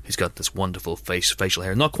sheriff who's got this wonderful facial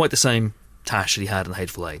hair. Not quite the same tash that he had in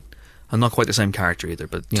Hateful Eight. And not quite the same character either,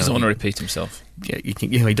 but doesn't want to repeat himself. Yeah,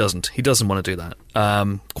 he doesn't. He doesn't want to do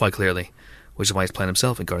that. Quite clearly, which is why he's playing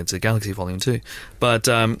himself in Guardians of the Galaxy Volume 2. But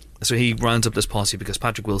so he rounds up this posse because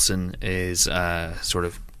Patrick Wilson is sort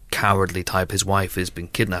of cowardly type. His wife has been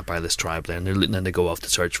kidnapped by this tribe, and then they go off to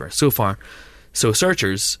search for her. So far, so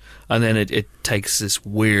searchers, and then it takes this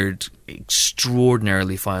weird,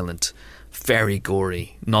 extraordinarily violent, very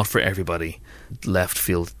gory, not for everybody, left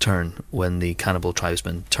field turn when the cannibal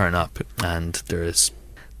tribesmen turn up, and the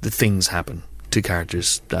things happen to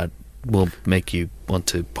characters that will make you want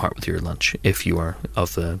to part with your lunch if you are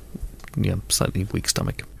of the slightly weak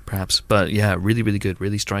stomach, perhaps. But yeah, really, really good,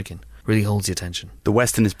 really striking, really holds the attention. The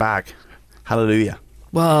Western is back. Hallelujah.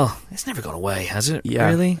 Well, it's never gone away, has it? Yeah.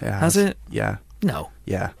 Really? It has it? Yeah. No.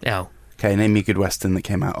 Yeah. No. Okay, name me a good Western that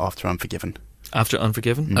came out after Unforgiven. After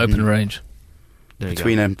Unforgiven? Open Range. There you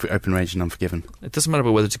Between go. Open Range and Unforgiven. It doesn't matter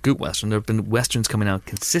about whether it's a good Western. There have been Westerns coming out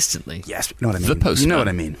consistently. Yes, you know what I mean. The Postman. You know what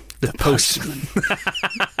I mean. The Postman.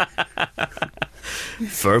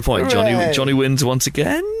 Fair point. Johnny wins once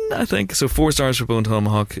again, I think. So 4 stars for Bone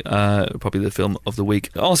Tomahawk, probably the film of the week.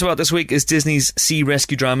 Also out this week is Disney's sea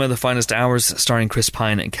rescue drama, The Finest Hours, starring Chris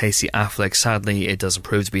Pine and Casey Affleck. Sadly, it doesn't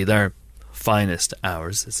prove to be their finest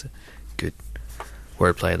hours. It's a good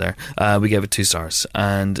wordplay there. We gave it 2 stars.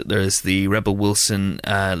 And there's the Rebel Wilson,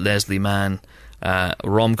 Leslie Mann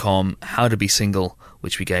rom-com, How to Be Single,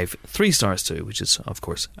 which we gave 3 stars to, which is, of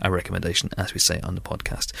course, a recommendation, as we say on the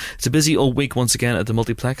podcast. It's a busy old week once again at the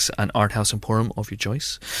Multiplex and Art House Emporium of your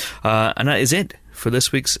choice. And that is it for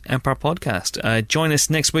this week's Empire podcast. Join us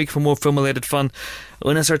next week for more film-related fun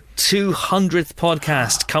when it's our 200th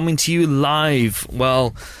podcast, coming to you live.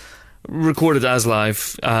 Well, recorded as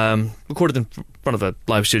live, recorded in front of a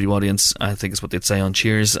live studio audience, I think is what they'd say on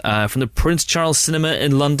Cheers, from the Prince Charles Cinema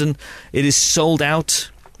in London. It is sold out,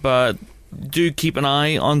 but do keep an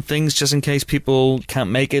eye on things just in case people can't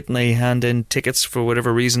make it and they hand in tickets for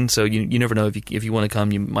whatever reason. So you never know, if you want to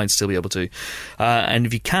come, you might still be able to. And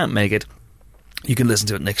if you can't make it, you can listen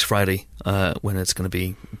to it next Friday when it's going to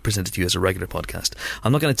be presented to you as a regular podcast.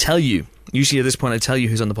 I'm not going to tell you. Usually at this point I tell you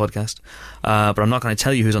who's on the podcast, but I'm not going to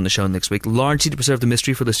tell you who's on the show next week, largely to preserve the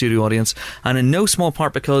mystery for the studio audience, and in no small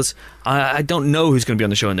part because I don't know who's going to be on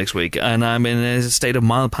the show next week, and I'm in a state of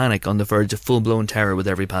mild panic on the verge of full-blown terror with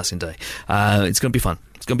every passing day. It's going to be fun.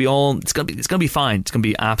 It's going to be fine. It's going to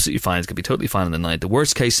be absolutely fine. It's going to be totally fine on the night. The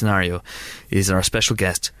worst case scenario is that our special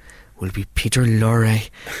guest will be Peter Lorre,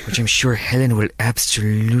 which I'm sure Helen will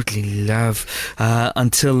absolutely love.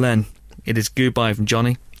 Until then, it is goodbye from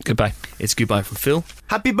Johnny. Goodbye. It's goodbye from Phil.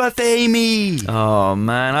 Happy birthday, Amy! Oh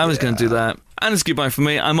man, I was going to do that. And it's goodbye from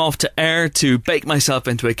me. I'm off to Ayr to bake myself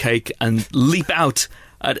into a cake and leap out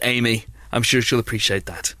at Amy. I'm sure she'll appreciate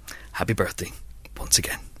that. Happy birthday once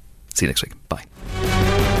again. See you next week. Bye.